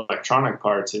legit electronic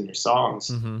parts in your songs.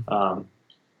 Mm-hmm.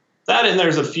 That, and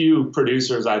there's a few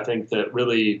producers I think that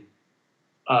really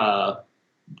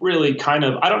kind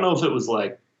of, I don't know if it was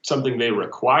like something they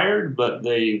required, but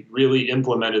they really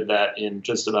implemented that in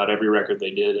just about every record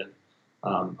they did. And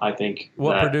I think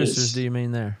what producers do you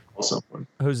mean there? Also,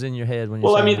 who's in your head when you?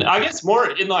 Well, I mean, I guess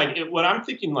more in like what I'm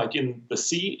thinking, like in the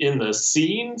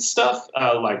scene stuff,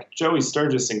 like Joey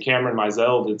Sturgis and Cameron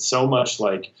Mizell did so much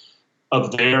like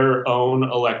of their own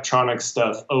electronic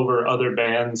stuff over other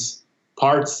bands'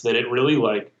 parts that it really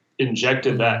like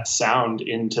injected that sound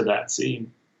into that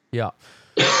scene. Yeah.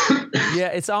 Yeah,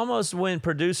 it's almost when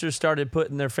producers started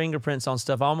putting their fingerprints on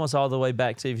stuff, almost all the way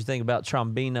back to, if you think about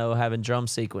Trombino having drum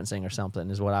sequencing or something,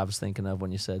 is what I was thinking of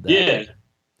when you said that.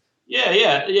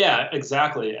 Yeah,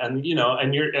 exactly. And you know,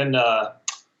 and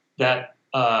that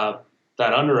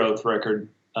Under Oath record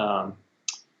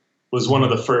was one of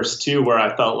the first two where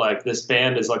I felt like this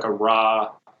band is like a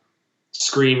raw,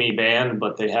 screamy band,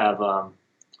 but they have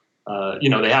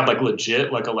they have like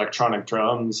legit like electronic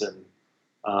drums and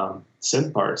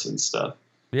synth parts and stuff.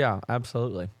 Yeah,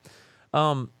 absolutely.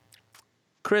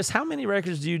 Chris, how many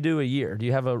records do you do a year? Do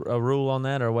you have a rule on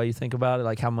that or a way you think about it,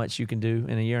 like how much you can do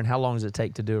in a year, and how long does it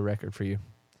take to do a record for you?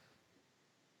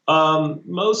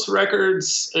 Most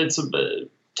records, it's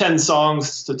 10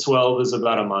 songs to 12 is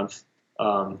about a month.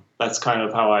 That's kind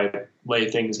of how I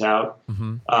lay things out.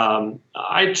 Mm-hmm.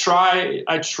 I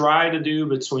try to do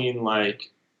between like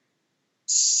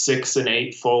 6 and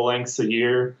 8 full lengths a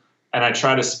year. And I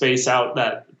try to space out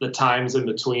the times in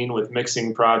between with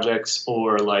mixing projects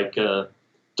or like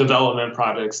development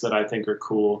projects that I think are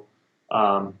cool.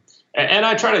 And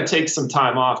I try to take some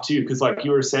time off too, because like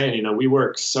you were saying, you know, we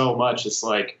work so much. It's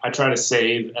like I try to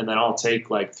save, and then I'll take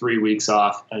like 3 weeks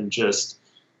off and just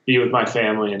be with my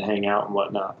family and hang out and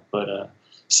whatnot. But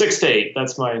 6 to 8,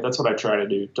 that's what I try to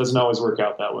do. Doesn't always work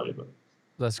out that way, but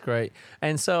that's great.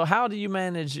 And so, how do you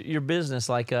manage your business?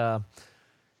 Like,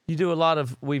 you do a lot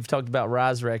of, we've talked about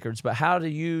Rise Records, but how do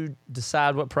you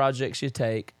decide what projects you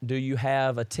take? Do you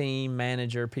have a team,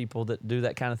 manager, people that do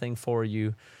that kind of thing for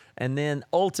you? And then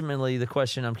ultimately, the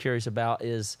question I'm curious about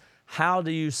is, how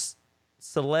do you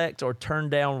select or turn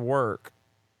down work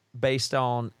based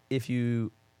on if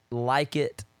you like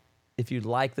it, if you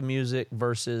like the music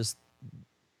versus,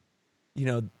 you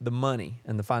know, the money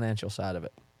and the financial side of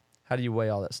it? How do you weigh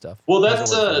all that stuff? Well,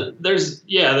 that's there's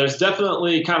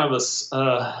definitely kind of a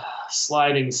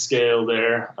sliding scale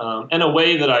there, and a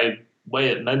way that I weigh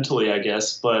it mentally, I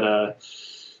guess. But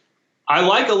I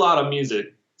like a lot of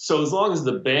music, So as long as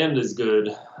the band is good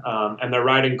and they're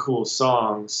writing cool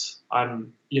songs,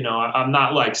 I'm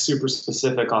not like super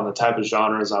specific on the type of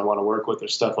genres I want to work with or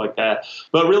stuff like that.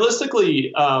 But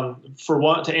realistically,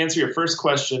 to answer your first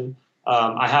question,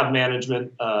 I have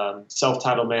management,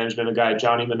 self-titled management, a guy,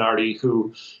 Johnny Minardi,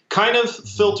 who kind of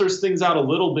filters things out a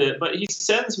little bit, but he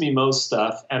sends me most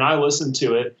stuff and I listen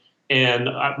to it. And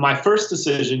my first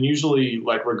decision, usually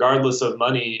like regardless of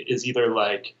money, is either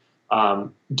like,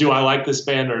 do I like this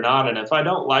band or not? And if I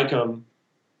don't like them,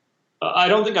 I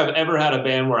don't think I've ever had a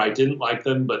band where I didn't like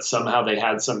them, but somehow they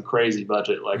had some crazy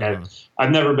budget. Like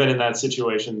I've never been in that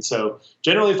situation. So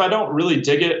generally, if I don't really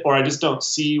dig it or I just don't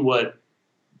see what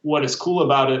is cool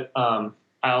about it,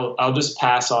 I'll just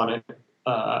pass on it.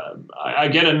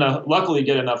 I luckily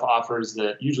get enough offers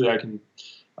that usually I can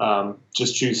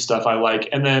just choose stuff I like.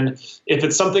 And then if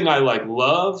it's something I like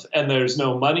love and there's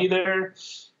no money there,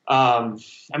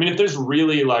 if there's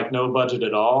really like no budget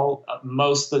at all,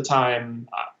 most of the time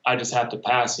I just have to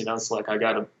pass. It's like I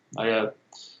got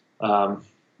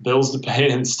bills to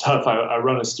pay and stuff. I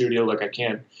run a studio, like I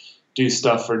can't do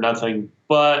stuff for nothing.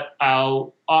 But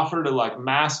I'll offer to like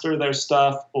master their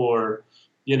stuff, or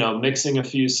mixing a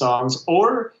few songs,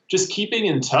 or just keeping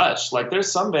in touch. Like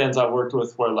there's some bands I worked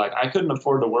with where like I couldn't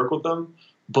afford to work with them,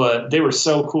 but they were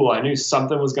so cool. I knew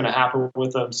something was going to happen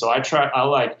with them. So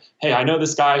hey, I know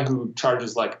this guy who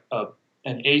charges like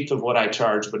an eighth of what I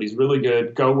charge, but he's really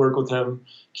good. Go work with him,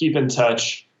 keep in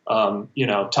touch,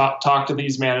 talk to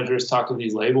these managers, talk to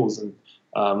these labels, and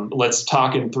let's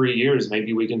talk in 3 years.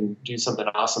 Maybe we can do something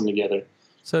awesome together.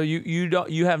 So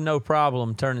you have no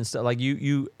problem turning stuff, like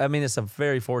it's a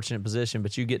very fortunate position,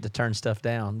 but you get to turn stuff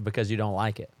down because you don't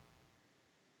like it.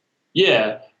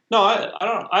 Yeah. No,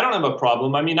 I don't have a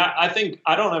problem. I think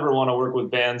I don't ever want to work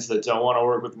with bands that don't want to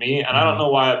work with me. And I don't know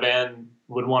why a band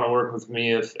would want to work with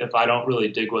me if I don't really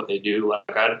dig what they do.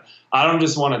 Like I don't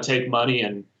just want to take money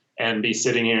and be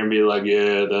sitting here and be like,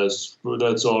 yeah,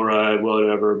 that's all right,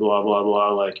 whatever, blah, blah,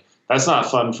 blah. Like that's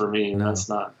not fun for me. No. That's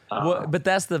not. But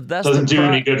that's doesn't do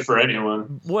any good for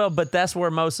anyone. Well, but that's where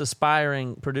most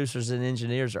aspiring producers and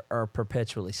engineers are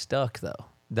perpetually stuck, though.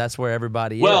 That's where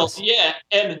everybody is. Well, yeah,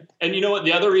 and you know what?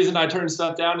 The other reason I turned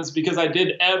stuff down is because I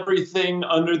did everything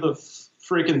under the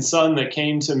freaking sun that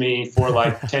came to me for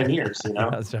like 10 years.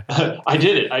 That's right. I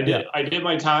did it. I did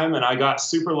my time, and I got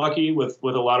super lucky with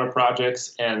a lot of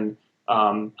projects. And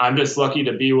I'm just lucky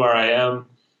to be where I am.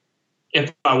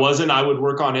 If I wasn't, I would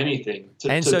work on anything to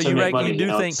make money. You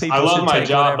do think people I love should my take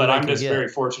job, but whatever I'm just get. very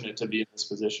fortunate to be in this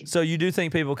position. So you do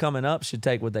think people coming up should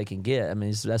take what they can get?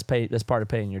 That's part of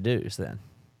paying your dues then.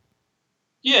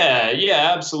 Yeah,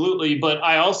 absolutely. But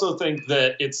I also think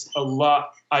that it's a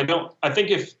lot. I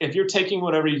think if you're taking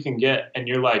whatever you can get and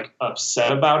you're like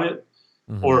upset about it,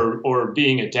 mm-hmm. or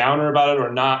being a downer about it,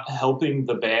 or not helping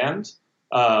the band,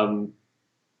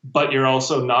 but you're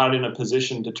also not in a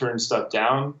position to turn stuff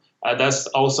down, that's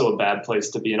also a bad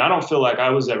place to be. And I don't feel like I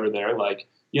was ever there. Like,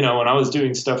 when I was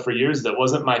doing stuff for years that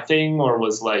wasn't my thing, or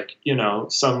was like,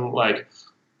 some like,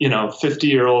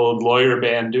 50-year-old lawyer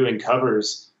band doing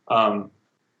covers,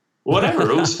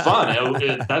 whatever. It was fun.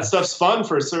 That stuff's fun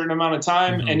for a certain amount of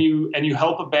time, mm-hmm. and you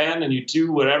help a band and you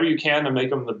do whatever you can to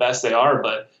make them the best they are.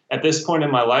 But at this point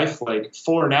in my life, like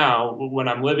for now, when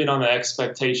I'm living on the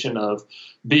expectation of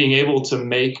being able to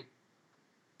make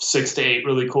 6 to 8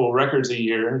 really cool records a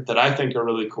year that I think are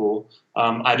really cool,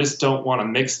 I just don't want to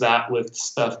mix that with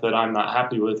stuff that I'm not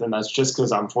happy with. And that's just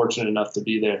because I'm fortunate enough to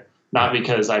be there. Not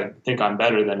because I think I'm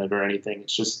better than it or anything.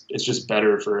 It's just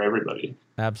better for everybody.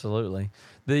 Absolutely.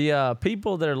 The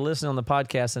people that are listening on the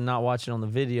podcast and not watching on the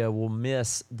video will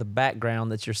miss the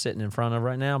background that you're sitting in front of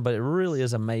right now, but it really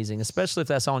is amazing, especially if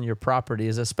that's on your property.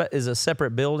 Is a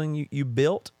separate building you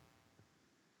built?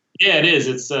 Yeah, it is.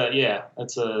 It's a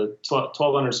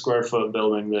 1,200 square foot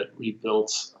building that we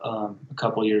built a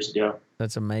couple years ago.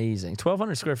 That's amazing.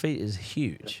 1,200 square feet is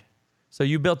huge. So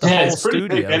you built the whole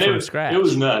studio from scratch. It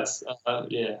was nuts.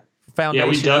 Yeah. Foundation.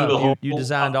 Yeah, we done the whole. You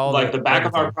designed all the back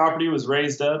of our property was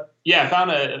raised up. Yeah,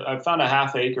 I found a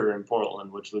half acre in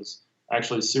Portland, which was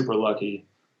actually super lucky.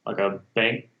 Like a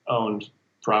bank owned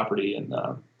property, and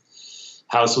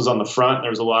house was on the front. There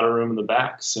was a lot of room in the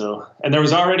back. So, and there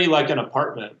was already like an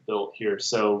apartment built here.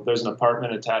 So there's an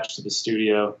apartment attached to the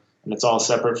studio, and it's all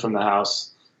separate from the house.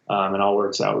 And all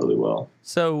works out really well.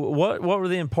 So what were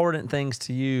the important things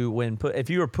to you if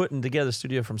you were putting together a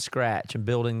studio from scratch and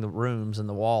building the rooms and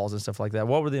the walls and stuff like that?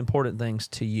 What were the important things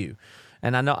to you?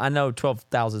 And I know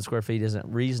 12,000 square feet isn't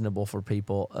reasonable for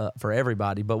people, for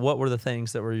everybody, but what were the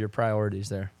things that were your priorities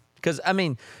there? Because, I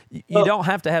mean, you don't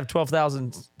have to have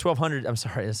 1,200, I'm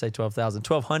sorry, I say 12,000,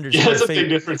 1,200 square feet. That's a big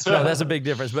difference. No, that's a big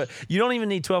difference. But you don't even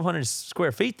need 1,200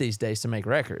 square feet these days to make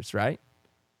records, right?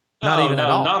 Not at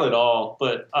all. Not at all.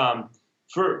 But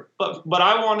but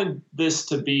I wanted this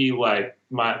to be like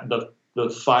the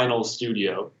final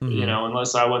studio, Mm-hmm.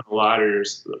 unless I went to the lottery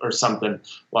or something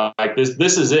like this.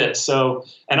 This is it. So,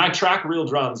 and I track real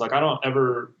drums. Like I don't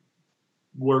ever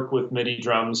work with MIDI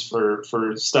drums for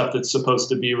stuff that's supposed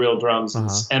to be real drums.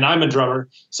 And I'm a drummer.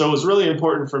 So it was really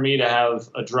important for me to have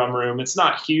a drum room. It's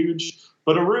not huge,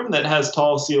 but a room that has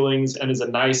tall ceilings and is a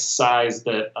nice size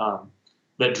that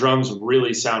drums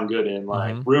really sound good in.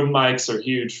 Like room mics are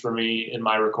huge for me in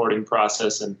my recording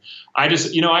process. And I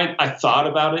just, I thought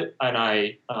about it, and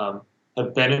I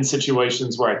have been in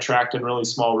situations where I tracked in really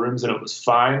small rooms and it was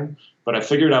fine, but I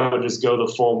figured I would just go the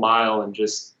full mile and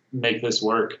just make this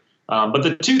work. But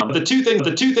the two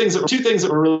things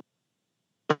that were really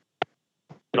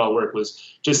it all work was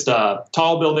just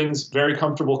tall buildings, very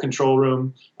comfortable control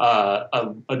room,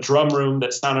 a drum room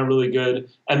that sounded really good,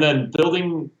 and then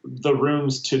building the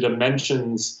rooms to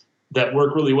dimensions that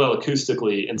work really well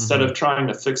acoustically instead of trying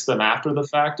to fix them after the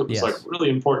fact. It was like really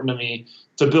important to me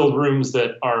to build rooms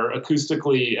that are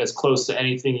acoustically as close to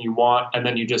anything you want, and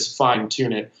then you just fine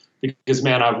tune it. Because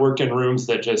man, I've worked in rooms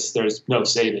that just there's no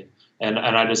saving. And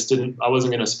I wasn't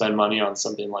going to spend money on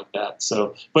something like that.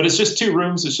 So, but it's just two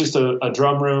rooms. It's just a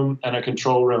drum room and a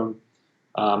control room.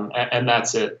 And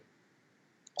that's it.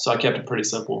 So I kept it pretty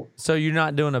simple. So you're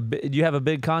not doing do you have a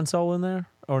big console in there,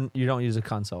 or you don't use a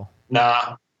console?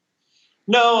 Nah.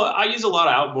 No, I use a lot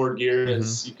of outboard gear,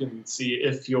 as you can see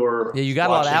if you're. Yeah, you got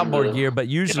a lot of outboard gear, but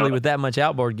usually with that much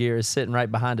outboard gear is sitting right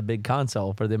behind a big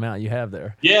console for the amount you have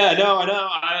there. Yeah, no, I know.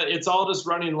 It's all just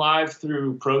running live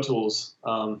through Pro Tools.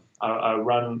 I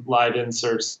run live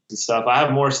inserts and stuff. I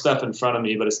have more stuff in front of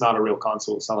me, but it's not a real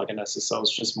console. It's not like an SSL.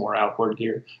 It's just more outboard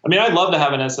gear. I mean, I'd love to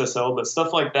have an SSL, but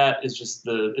stuff like that is just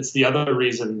it's the other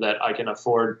reason that I can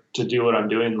afford to do what I'm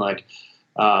doing. Like,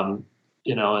 until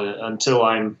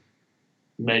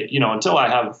I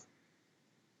have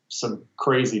some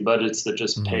crazy budgets that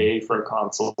just pay for a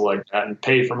console like that and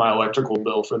pay for my electrical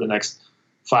bill for the next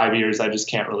 5 years, I just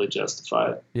can't really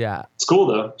justify it. Yeah. It's cool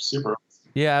though. Super.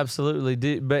 Yeah,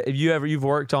 absolutely. But have you've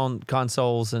worked on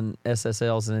consoles and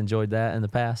SSLs and enjoyed that in the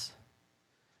past?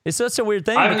 It's such a weird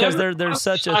thing because there's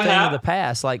such a thing of the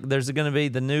past. Like there's going to be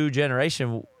the new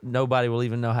generation. Nobody will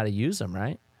even know how to use them,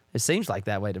 right? It seems like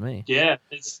that way to me. Yeah,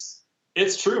 it's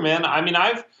true, man. I mean,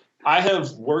 I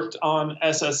have worked on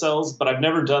SSLs, but I've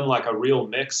never done like a real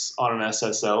mix on an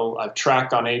SSL. I've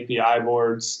tracked on API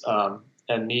boards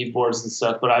and Neve boards and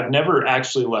stuff, but I've never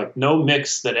actually no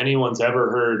mix that anyone's ever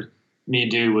heard me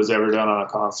do was ever done on a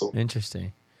console.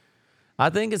 Interesting. I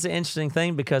think it's an interesting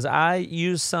thing because I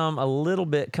used some a little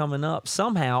bit coming up.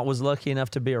 Somehow I was lucky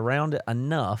enough to be around it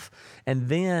enough, and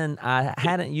then I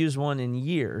hadn't used one in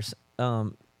years.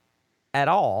 At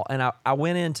all, and I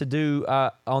went in to do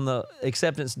on the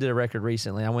Acceptance did a record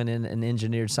recently. I went in and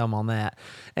engineered some on that,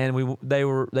 and they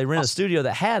rented a studio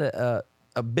that had a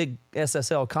big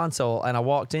SSL console, and I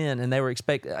walked in and they were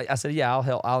I said, yeah, I'll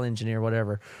help, I'll engineer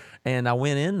whatever, and I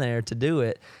went in there to do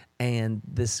it, and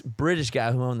this British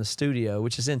guy who owned the studio,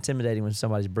 which is intimidating when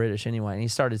somebody's British anyway, and he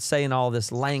started saying all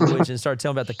this language and started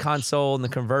telling about the console and the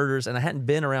converters, and I hadn't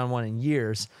been around one in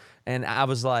years. And I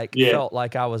was felt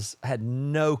like I had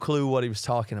no clue what he was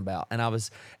talking about. And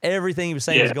everything he was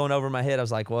saying was going over my head. I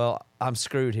was like, well, I'm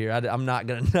screwed here. I'm not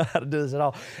going to know how to do this at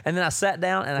all. And then I sat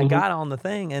down and I got on the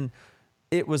thing, and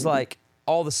it was like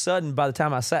all of a sudden, by the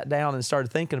time I sat down and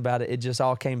started thinking about it, it just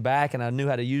all came back, and I knew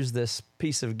how to use this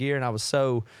piece of gear. And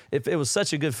it was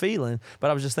such a good feeling,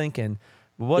 but I was just thinking,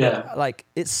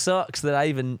 it sucks that I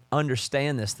even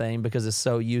understand this thing because it's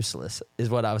so useless is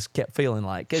what I kept feeling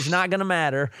like. It's not going to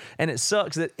matter. And it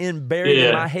sucks that buried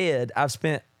in my head, I've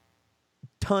spent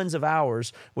tons of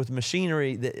hours with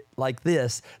machinery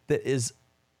that is,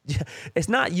 it's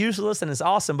not useless and it's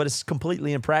awesome, but it's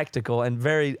completely impractical and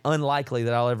very unlikely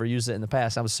that I'll ever use it in the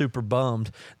past. I was super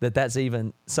bummed that that's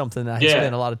even something that I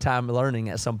spent a lot of time learning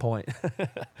at some point.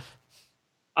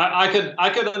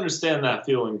 I could understand that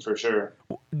feeling for sure.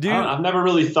 I've never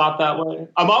really thought that way.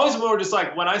 I'm always more just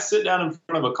like when I sit down in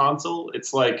front of a console,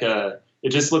 it's like it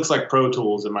just looks like Pro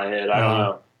Tools in my head. I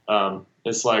don't know.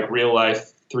 It's like real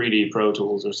life 3D Pro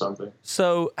Tools or something.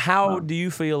 So how do you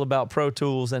feel about Pro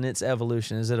Tools and its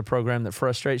evolution? Is it a program that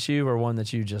frustrates you or one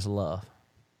that you just love?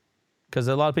 Because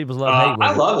a lot of people hate with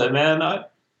I love it, man. I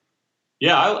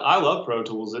love Pro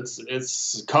Tools.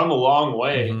 It's come a long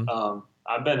way.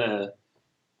 I've been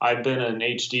I've been an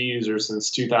HD user since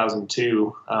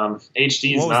 2002.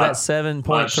 HD is what was not that,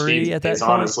 7.3 at that days,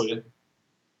 point? honestly.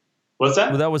 What's that?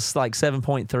 Well, that was like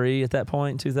 7.3 at that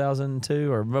point,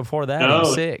 2002, or before that, No. it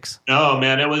was 6. No,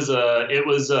 man, it was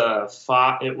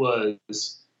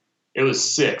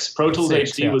 6. Pro Tools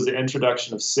 6, HD yeah. was the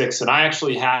introduction of 6, and I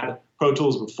actually had Pro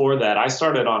Tools before that. I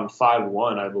started on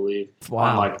 5.1, I believe,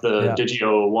 on like the Yeah. Digi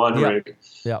 001 Yep. rig.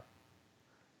 Yep.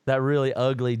 That really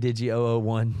ugly Digi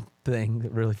 001 thing,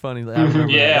 really funny. I remember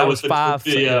Yeah, that with was the, 5.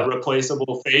 with the yeah.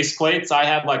 replaceable face plates. I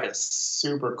had like a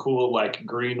super cool like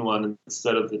green one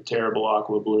instead of the terrible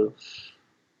aqua blue.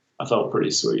 I felt pretty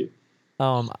sweet.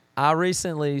 I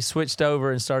recently switched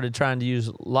over and started trying to use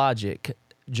Logic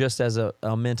just as a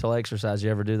mental exercise.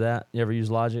 You ever do that? You ever use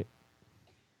Logic?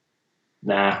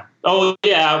 Nah. Oh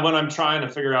yeah, when I'm trying to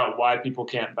figure out why people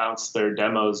can't bounce their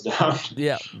demos down.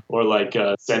 Yeah. Or like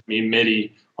send me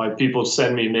MIDI. Like people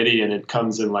send me MIDI and it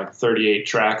comes in like 38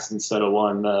 tracks instead of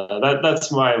one.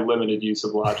 That's my limited use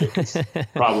of Logic. It's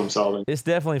problem solving. It's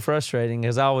definitely frustrating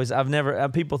because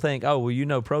people think, oh, well, you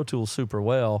know Pro Tools super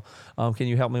well. Can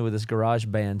you help me with this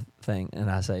GarageBand thing?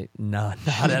 And I say, no,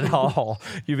 not at all.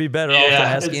 You'd be better off to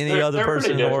ask any other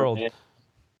person in the world. Man.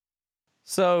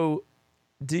 So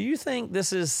do you think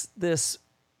this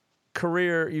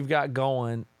career you've got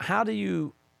going, how do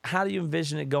you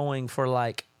envision it going for,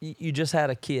 like, you just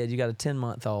had a kid, you got a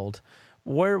 10-month-old.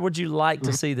 Where would you like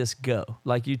to see this go?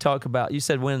 Like you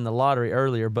said winning the lottery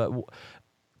earlier, but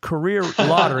career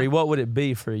lottery, what would it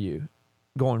be for you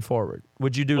going forward?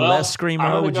 Would you do less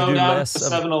Screamo? Would you do less?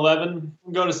 7-Eleven.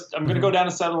 I'm going to go down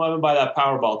to 7-Eleven, buy that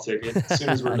Powerball ticket as soon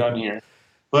as we're done here.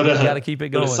 But you got to keep it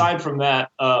going. But aside from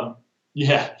that, man,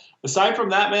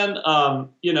 I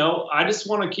just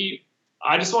want to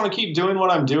keep doing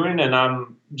what I'm doing, and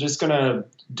I'm just going to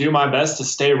do my best to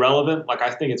stay relevant. Like, I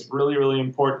think it's really, really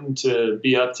important to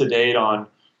be up to date on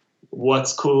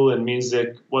what's cool in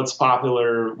music, what's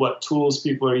popular, what tools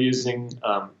people are using.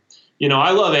 I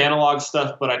love analog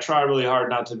stuff, but I try really hard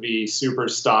not to be super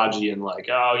stodgy and like,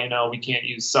 we can't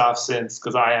use soft synths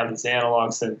because I have this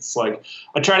analog synths. Like,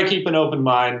 I try to keep an open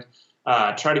mind,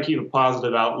 try to keep a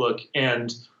positive outlook.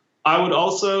 And I would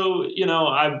also,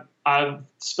 I've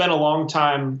spent a long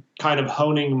time kind of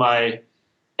honing my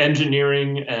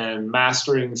engineering and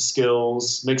mastering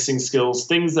skills, mixing skills,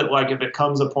 things that, like, if it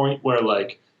comes a point where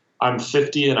like I'm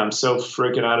 50 and I'm so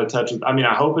freaking out of touch with, I mean,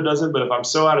 I hope it doesn't, but if I'm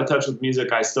so out of touch with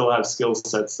music, I still have skill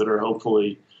sets that are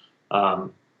hopefully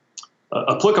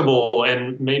applicable,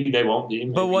 and maybe they won't be.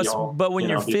 Maybe but when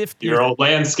you're 50, you're old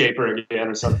landscaper again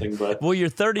or something. But well, you're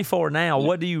 34 now.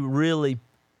 What do you really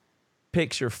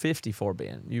picture 54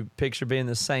 being? You picture being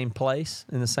the same place,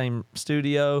 in the same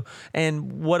studio,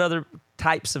 and what other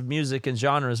types of music and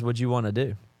genres would you want to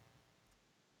do?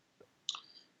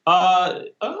 I'll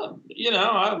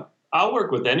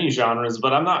work with any genres,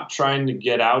 but I'm not trying to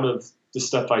get out of the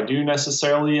stuff I do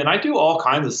necessarily. And I do all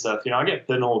kinds of stuff. I get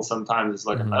pigeonholed sometimes as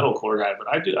like a metalcore guy, but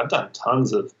I've done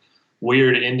tons of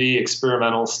weird indie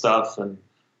experimental stuff and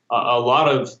a lot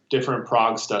of different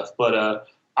prog stuff. But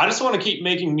I just want to keep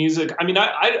making music. I mean,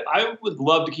 I would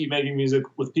love to keep making music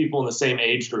with people in the same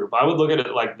age group. I would look at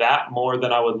it like that more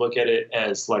than I would look at it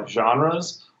as like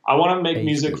genres. I want to make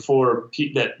music for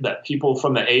that people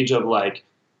from the age of like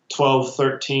 12,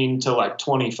 13 to like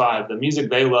 25, the music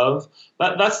they love.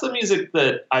 That's the music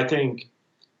that I think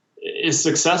is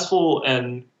successful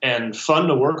and fun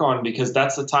to work on, because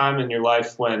that's the time in your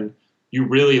life when you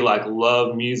really like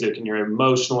love music and you're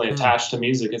emotionally attached to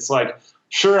music. It's like,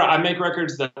 sure, I make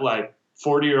records that like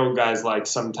 40-year-old guys like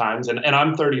sometimes, and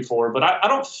I'm 34, but I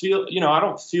don't feel, I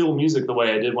don't feel music the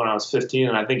way I did when I was 15.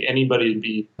 And I think anybody would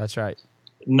be that's right,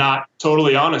 not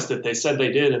totally honest if they said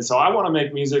they did. And so I want to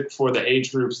make music for the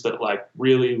age groups that like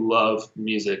really love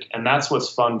music, and that's what's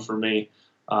fun for me.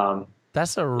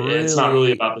 It's not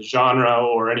really about the genre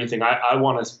or anything. I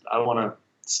want to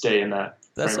stay in that.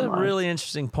 That's a mind. really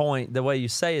interesting point, the way you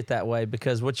say it that way,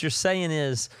 because what you're saying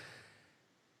is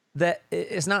that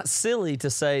it's not silly to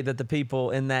say that the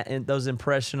people in those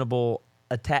impressionable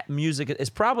music,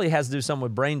 it probably has to do something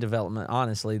with brain development,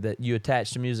 honestly, that you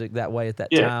attach to music that way at that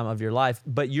time of your life.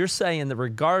 But you're saying that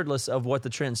regardless of what the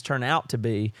trends turn out to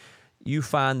be, you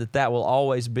find that will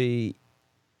always be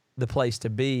the place to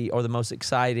be, or the most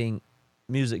exciting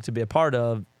music to be a part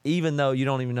of, even though you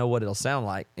don't even know what it'll sound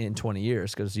like in 20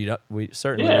 years, because we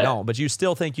certainly don't. But you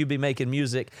still think you'd be making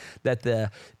music that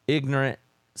the ignorant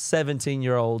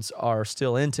 17-year-olds are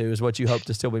still into, is what you hope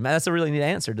to still be. That's a really neat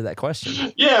answer to that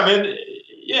question. Yeah,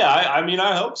 I mean,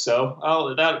 I hope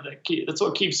so. That's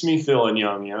what keeps me feeling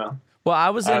young, Well,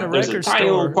 I was in a there's record a tiny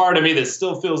little store. part of me that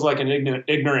still feels like an ignorant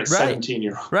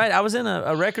 17-year-old. Right. I was in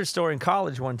a record store in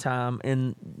college one time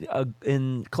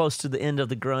in close to the end of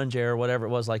the grunge era, whatever it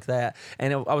was like that.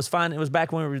 And I was finding, it was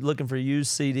back when we were looking for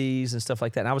used CDs and stuff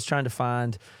like that. And I was trying to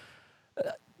find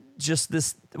just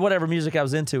this, whatever music I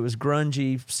was into. It was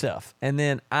grungy stuff. And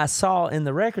then I saw in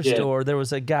the record store, there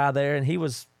was a guy there, and he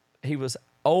was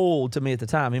old to me at the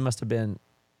time. He must have been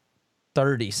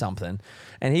 30 something,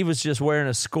 and he was just wearing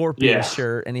a Scorpion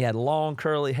shirt, and he had long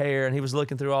curly hair, and he was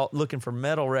looking for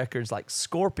metal records like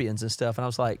Scorpions and stuff. And I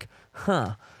was like,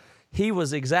 he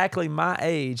was exactly my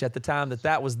age at the time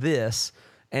that was this,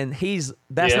 and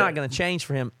that's not going to change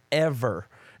for him ever.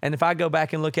 And if I go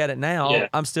back and look at it now,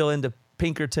 I'm still into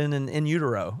Pinkerton and In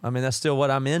Utero. I mean, that's still what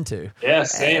I'm into. Yeah,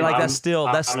 same. And that's still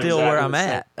exactly where I'm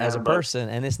at same, as a person,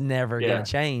 and it's never going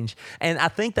to change. And I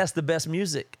think that's the best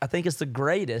music. I think it's the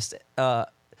greatest. And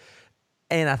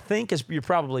I think you're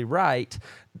probably right.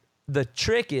 The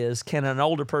trick is, can an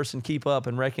older person keep up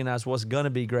and recognize what's going to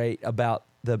be great about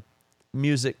the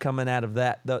music coming out of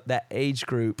that age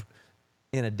group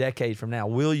in a decade from now?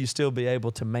 Will you still be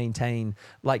able to maintain,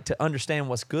 to understand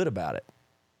what's good about it?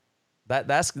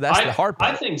 That's the hard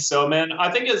part. I think so, man. I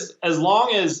think as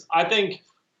long as I think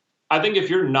if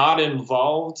you're not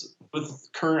involved with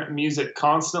current music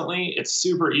constantly, it's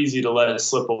super easy to let it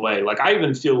slip away. Like, I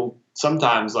even feel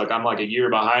sometimes like I'm like a year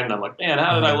behind. And I'm like, man,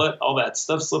 how did I let all that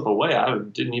stuff slip away? I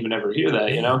didn't even ever hear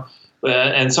that, you know?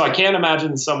 And so I can't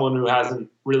imagine someone who hasn't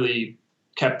really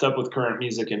kept up with current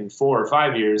music in 4 or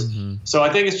 5 years. Mm-hmm. So I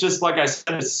think it's just, like I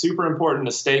said, it's super important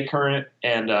to stay current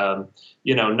and,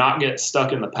 not get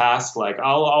stuck in the past. Like,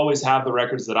 I'll always have the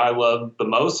records that I love the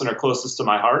most and are closest to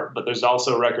my heart, but there's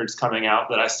also records coming out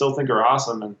that I still think are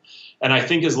awesome. And I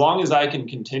think as long as I can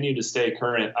continue to stay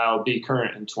current, I'll be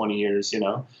current in 20 years,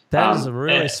 That is a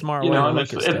really smart way to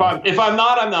look at stuff. If I'm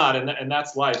not, I'm not, and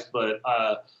that's life. But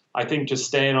I think just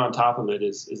staying on top of it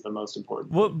is the most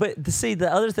important. Well, but the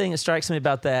other thing that strikes me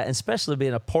about that, and especially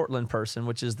being a Portland person,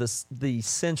 which is the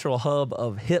central hub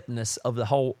of hipness of the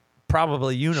whole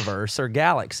probably universe or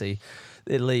galaxy,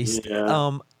 at least.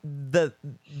 Yeah. The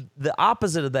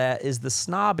opposite of that is the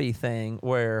snobby thing,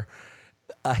 where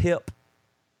a hip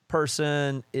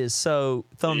person is so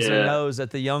thumbs their nose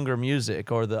at the younger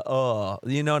music or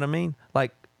you know what I mean?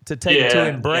 Like, to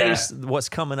embrace what's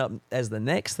coming up as the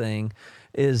next thing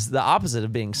is the opposite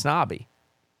of being snobby.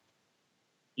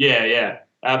 Yeah,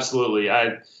 absolutely.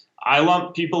 I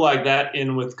lump people like that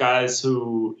in with guys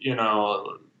who,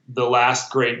 the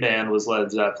last great band was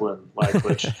Led Zeppelin,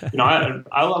 which,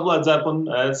 I love Led Zeppelin.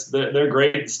 They're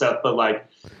great and stuff, but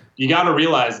you got to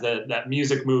realize that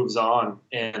music moves on,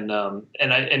 and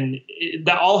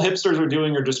that all hipsters are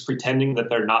doing are just pretending that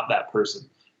they're not that person.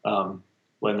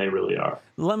 When they really are.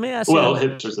 Let me ask you.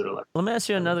 Hipsters that are like. Let me ask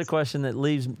you another question that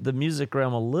leaves the music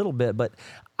realm a little bit, but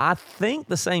I think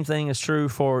the same thing is true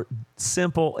for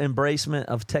simple embracement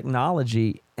of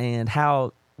technology and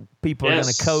how people are going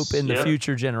to cope in the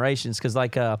future generations. Because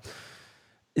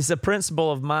it's a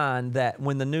principle of mine that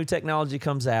when the new technology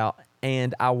comes out,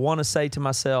 and I want to say to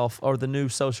myself, or the new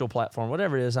social platform,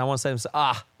 whatever it is, I want to say to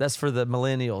myself, that's for the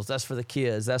millennials, that's for the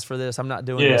kids, that's for this. I'm not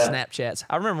doing the Snapchats.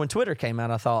 I remember when Twitter came out,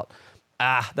 I thought,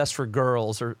 that's for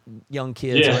girls or young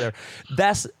kids or whatever.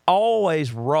 That's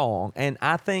always wrong. And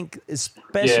I think,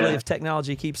 especially if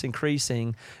technology keeps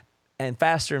increasing and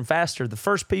faster, the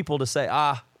first people to say,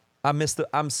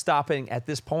 I'm stopping at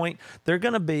this point, they're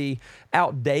going to be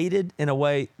outdated in a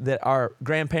way that our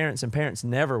grandparents and parents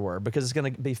never were, because it's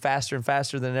going to be faster and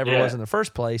faster than it ever was in the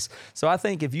first place. So I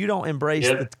think if you don't embrace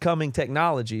the coming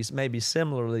technologies, maybe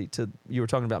similarly to you were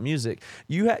talking about music,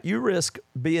 you risk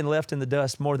being left in the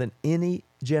dust more than any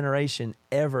generation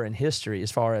ever in history,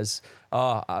 as far as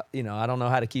I don't know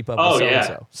how to keep up with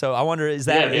so-and-so. So I wonder, is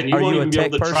that you won't even be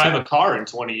able to drive a car in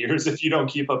 20 years if you don't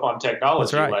keep up on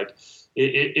technology. That's right.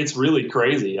 It's really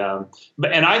crazy. And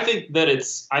I think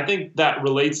that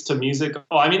relates to music.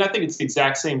 Well, I mean, I think it's the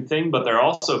exact same thing, but they're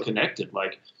also connected.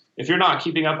 Like, if you're not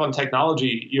keeping up on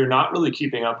technology, you're not really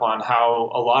keeping up on how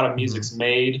a lot of music's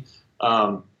made.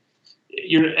 And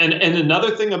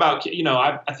another thing about,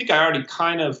 I think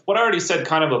what I already said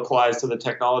kind of applies to the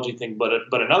technology thing. But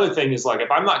another thing is,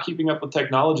 if I'm not keeping up with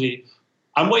technology,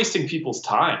 I'm wasting people's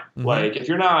time. Mm-hmm. Like, if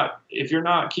you're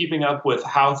not keeping up with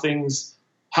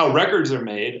how records are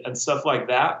made and stuff like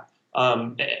that.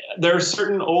 There are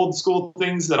certain old school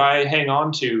things that I hang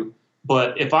on to,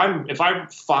 but if I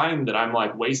find that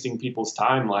I'm wasting people's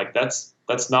time,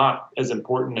 that's not as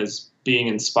important as being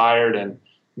inspired and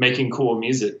making cool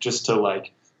music just to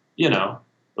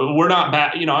we're not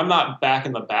back, I'm not back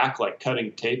in the back, like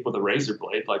cutting tape with a razor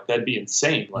blade. Like that'd be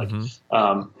insane. Like,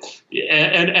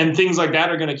 and things like that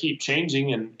are going to keep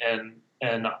changing.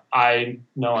 And I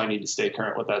know I need to stay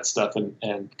current with that stuff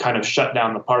and kind of shut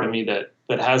down the part of me that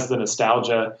has the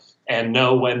nostalgia and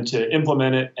know when to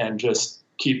implement it and just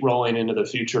keep rolling into the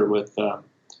future with,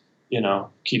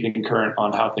 keeping current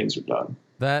on how things are done.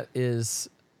 That is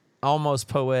almost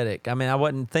poetic. I mean, I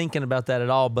wasn't thinking about that at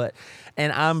all,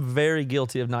 and I'm very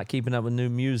guilty of not keeping up with new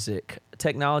music.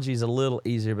 Technology is a little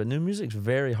easier, but new music's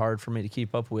very hard for me to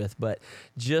keep up with. But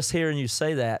just hearing you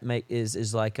say that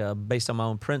is like based on my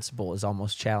own principle is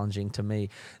almost challenging to me.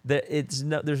 There's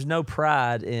no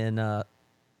pride in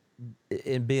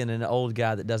being an old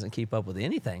guy that doesn't keep up with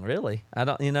anything, really. I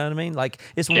don't, you know what I mean? Like,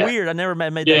 it's weird. I never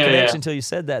made that connection until you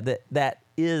said that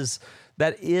is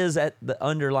at the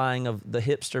underlying of the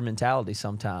hipster mentality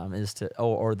sometimes is to,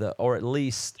 or at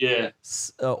least,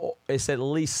 it's at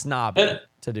least snobby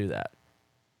to do that.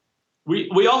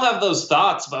 We all have those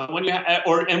thoughts, but when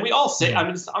and we all say, I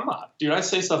mean, I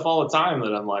say stuff all the time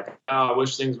that I'm like, I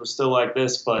wish things were still like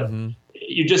this, but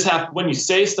you just when you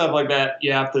say stuff like that,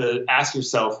 you have to ask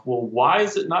yourself, well, why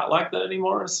is it not like that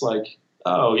anymore? It's like,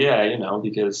 oh yeah,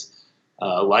 because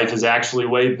life is actually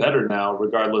way better now,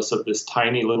 regardless of this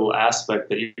tiny little aspect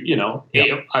that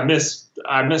I miss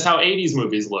how 80s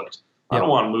movies looked. I don't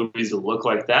want movies to look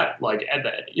like that, like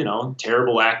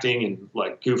terrible acting and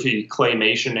like goofy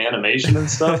claymation animation and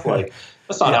stuff. Like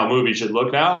that's not how movies should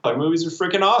look now. Like movies are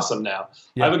freaking awesome now.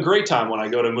 I have a great time when I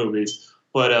go to movies,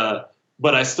 but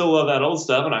I still love that old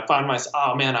stuff. And I find myself,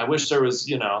 oh man, I wish there was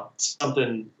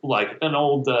something like an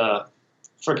old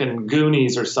freaking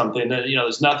Goonies or something.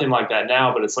 There's nothing like that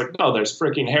now, but it's like, no, there's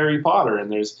freaking Harry Potter and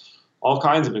there's all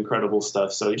kinds of incredible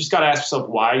stuff. So you just got to ask yourself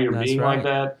why you're being like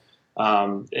that.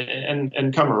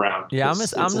 And come around. Yeah, I'm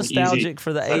nostalgic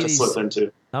for the 80s. Slip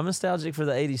into. I'm nostalgic for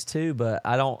the 80s too, but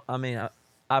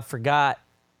I forgot.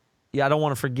 Yeah, I don't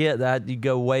want to forget that you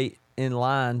go wait in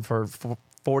line for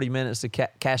 40 minutes to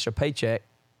cash a paycheck,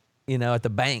 at the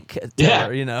bank. Yeah,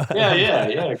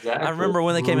 exactly. I remember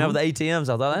when they came out with the ATMs,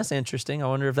 I thought, that's interesting. I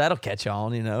wonder if that'll catch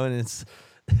on, and it's...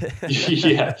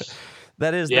 yeah.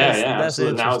 That is, that's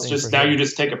now it's just you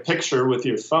just take a picture with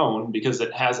your phone because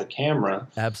it has a camera,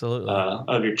 absolutely,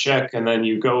 of your check, and then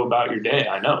you go about your day.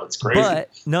 I know it's crazy,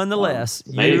 but nonetheless,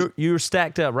 you're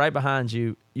stacked up right behind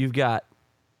you. You've got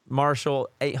Marshall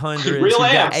 800s, you've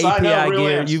got API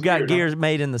gear, you've got gears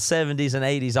made in the 70s and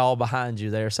 80s all behind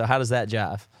you there. So how does that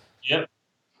jive? Yep.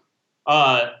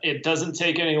 It doesn't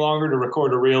take any longer to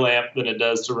record a real amp than it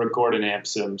does to record an amp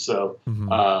sim. So.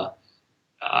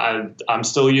 I'm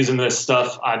still using this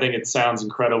stuff. I think it sounds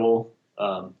incredible.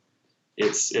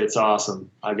 It's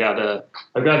awesome. I've got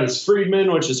this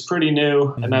Friedman, which is pretty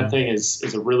new, and that thing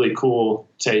is a really cool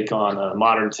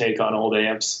modern take on old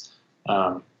amps.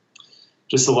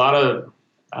 Just a lot of,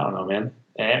 I don't know, man.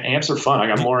 Amps are fun. I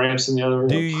got more amps in the other room.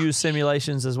 Do you use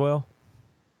simulations as well?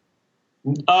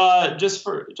 Just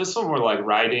when we're like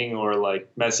writing or like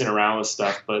messing around with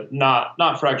stuff, but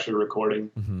not for actually recording.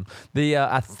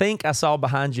 I think I saw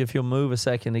behind you, if you'll move a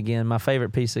second again, my favorite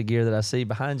piece of gear that I see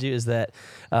behind you is that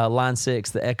Line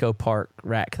 6, the Echo Park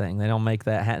rack thing. They don't make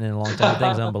that happen in a long time. That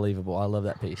thing's unbelievable. I love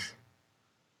that piece.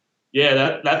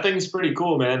 Yeah, that thing's pretty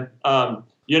cool, man. I'll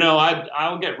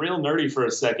get real nerdy for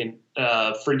a second.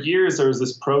 For years, there was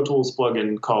this Pro Tools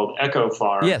plugin called Echo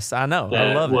Farm. Yes, I know.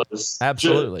 I love it.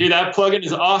 Absolutely. Dude, that plugin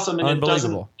is awesome, and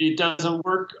unbelievable. It doesn't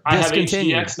work. I have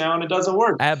HDX now, and it doesn't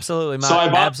work. Absolutely. So I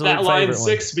bought that Line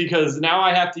 6 because now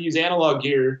I have to use analog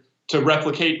gear to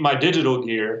replicate my digital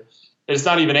gear. It's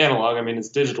not even analog. I mean, it's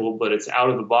digital, but it's out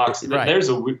of the box. Right.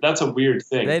 That's a weird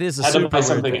thing. That is a super weird thing. I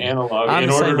had to buy something analog in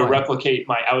order to replicate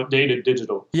my outdated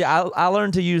digital. Yeah, I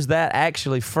learned to use that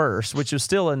actually first, which was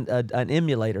still an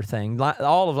emulator thing.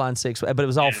 All of Line 6, but it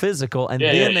was all physical. And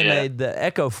then they made the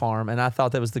Echo Farm, and I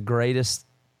thought that was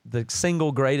the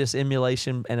single greatest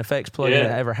emulation and effects plugin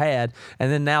I ever had.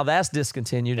 And then now that's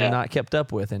discontinued and not kept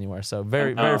up with anywhere. So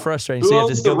very, very frustrating. So you have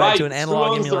to just go back to an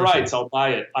analog emulation. Who owns the rights? I'll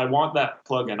buy it. I want that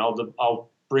plugin. I'll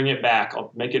bring it back.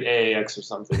 I'll make it AAX or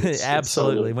something.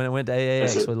 Absolutely. When it went to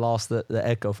AAX, we lost the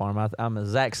Echo Farm. I'm the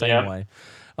exact same way.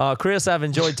 Chris, I've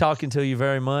enjoyed talking to you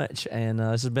very much, and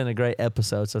this has been a great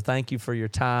episode. So thank you for your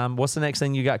time. What's the next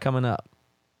thing you got coming up?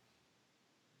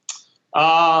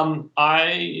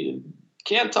 I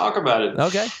can't talk about it.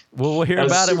 Okay, we'll hear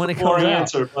about it when it comes out.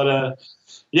 Answer, but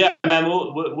yeah, man,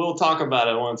 we'll talk about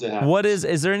it once it happens.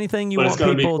 Is there anything you want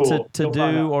people to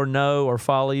do or know or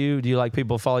follow you? Do you like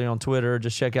people to follow you on Twitter?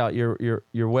 Just check out your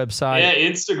website. Yeah,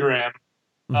 Instagram.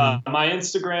 My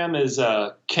Instagram is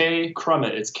K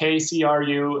Crummett. It's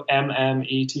KCRUMMETT,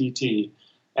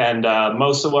 And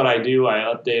most of what I do, I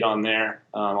update on there.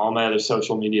 All my other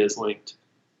social media is linked.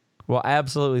 Well,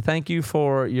 absolutely. Thank you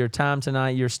for your time tonight.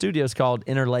 Your studio is called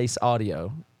Interlace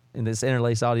Audio, and it's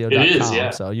interlaceaudio.com. It is, yeah.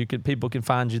 So people can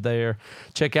find you there.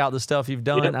 Check out the stuff you've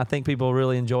done. Yep. I think people will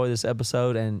really enjoy this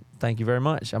episode, and thank you very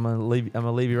much. I'm gonna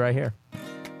leave you right here.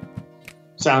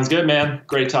 Sounds good, man.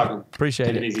 Great talking.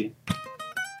 Appreciate it. Take it easy.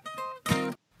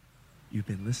 You've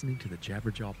been listening to the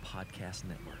Jabberjaw Podcast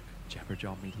Network,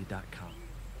 jabberjawmedia.com.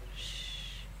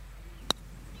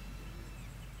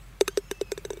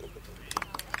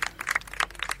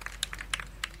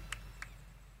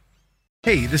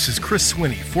 Hey, this is Chris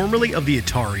Swinney, formerly of the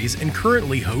Ataris and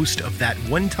currently host of That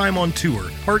One Time on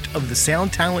Tour, part of the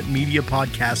Sound Talent Media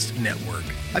Podcast Network.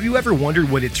 Have you ever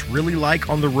wondered what it's really like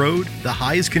on the road? The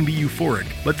highs can be euphoric,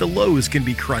 but the lows can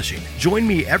be crushing. Join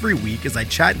me every week as I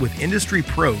chat with industry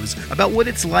pros about what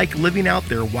it's like living out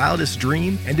their wildest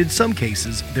dream and, in some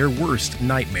cases, their worst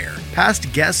nightmare.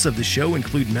 Past guests of the show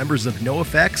include members of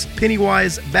NoFX,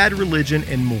 Pennywise, Bad Religion,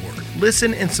 and more.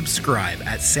 Listen and subscribe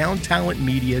at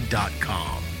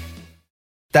soundtalentmedia.com.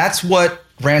 That's what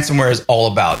ransomware is all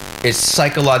about. It's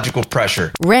psychological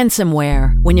pressure.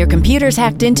 Ransomware, when your computer's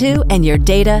hacked into and your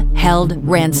data held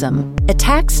ransom.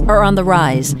 Attacks are on the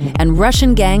rise, and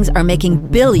Russian gangs are making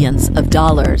billions of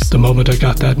dollars. The moment I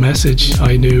got that message,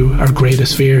 I knew our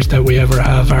greatest fears that we ever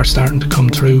have are starting to come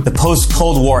true. The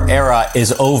post-Cold War era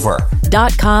is over.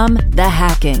 .com, The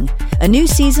Hacking. A new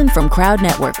season from Crowd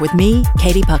Network with me,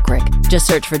 Katie Puckrick. Just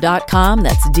search for .com,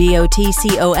 that's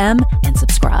DOTCOM, and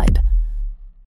subscribe.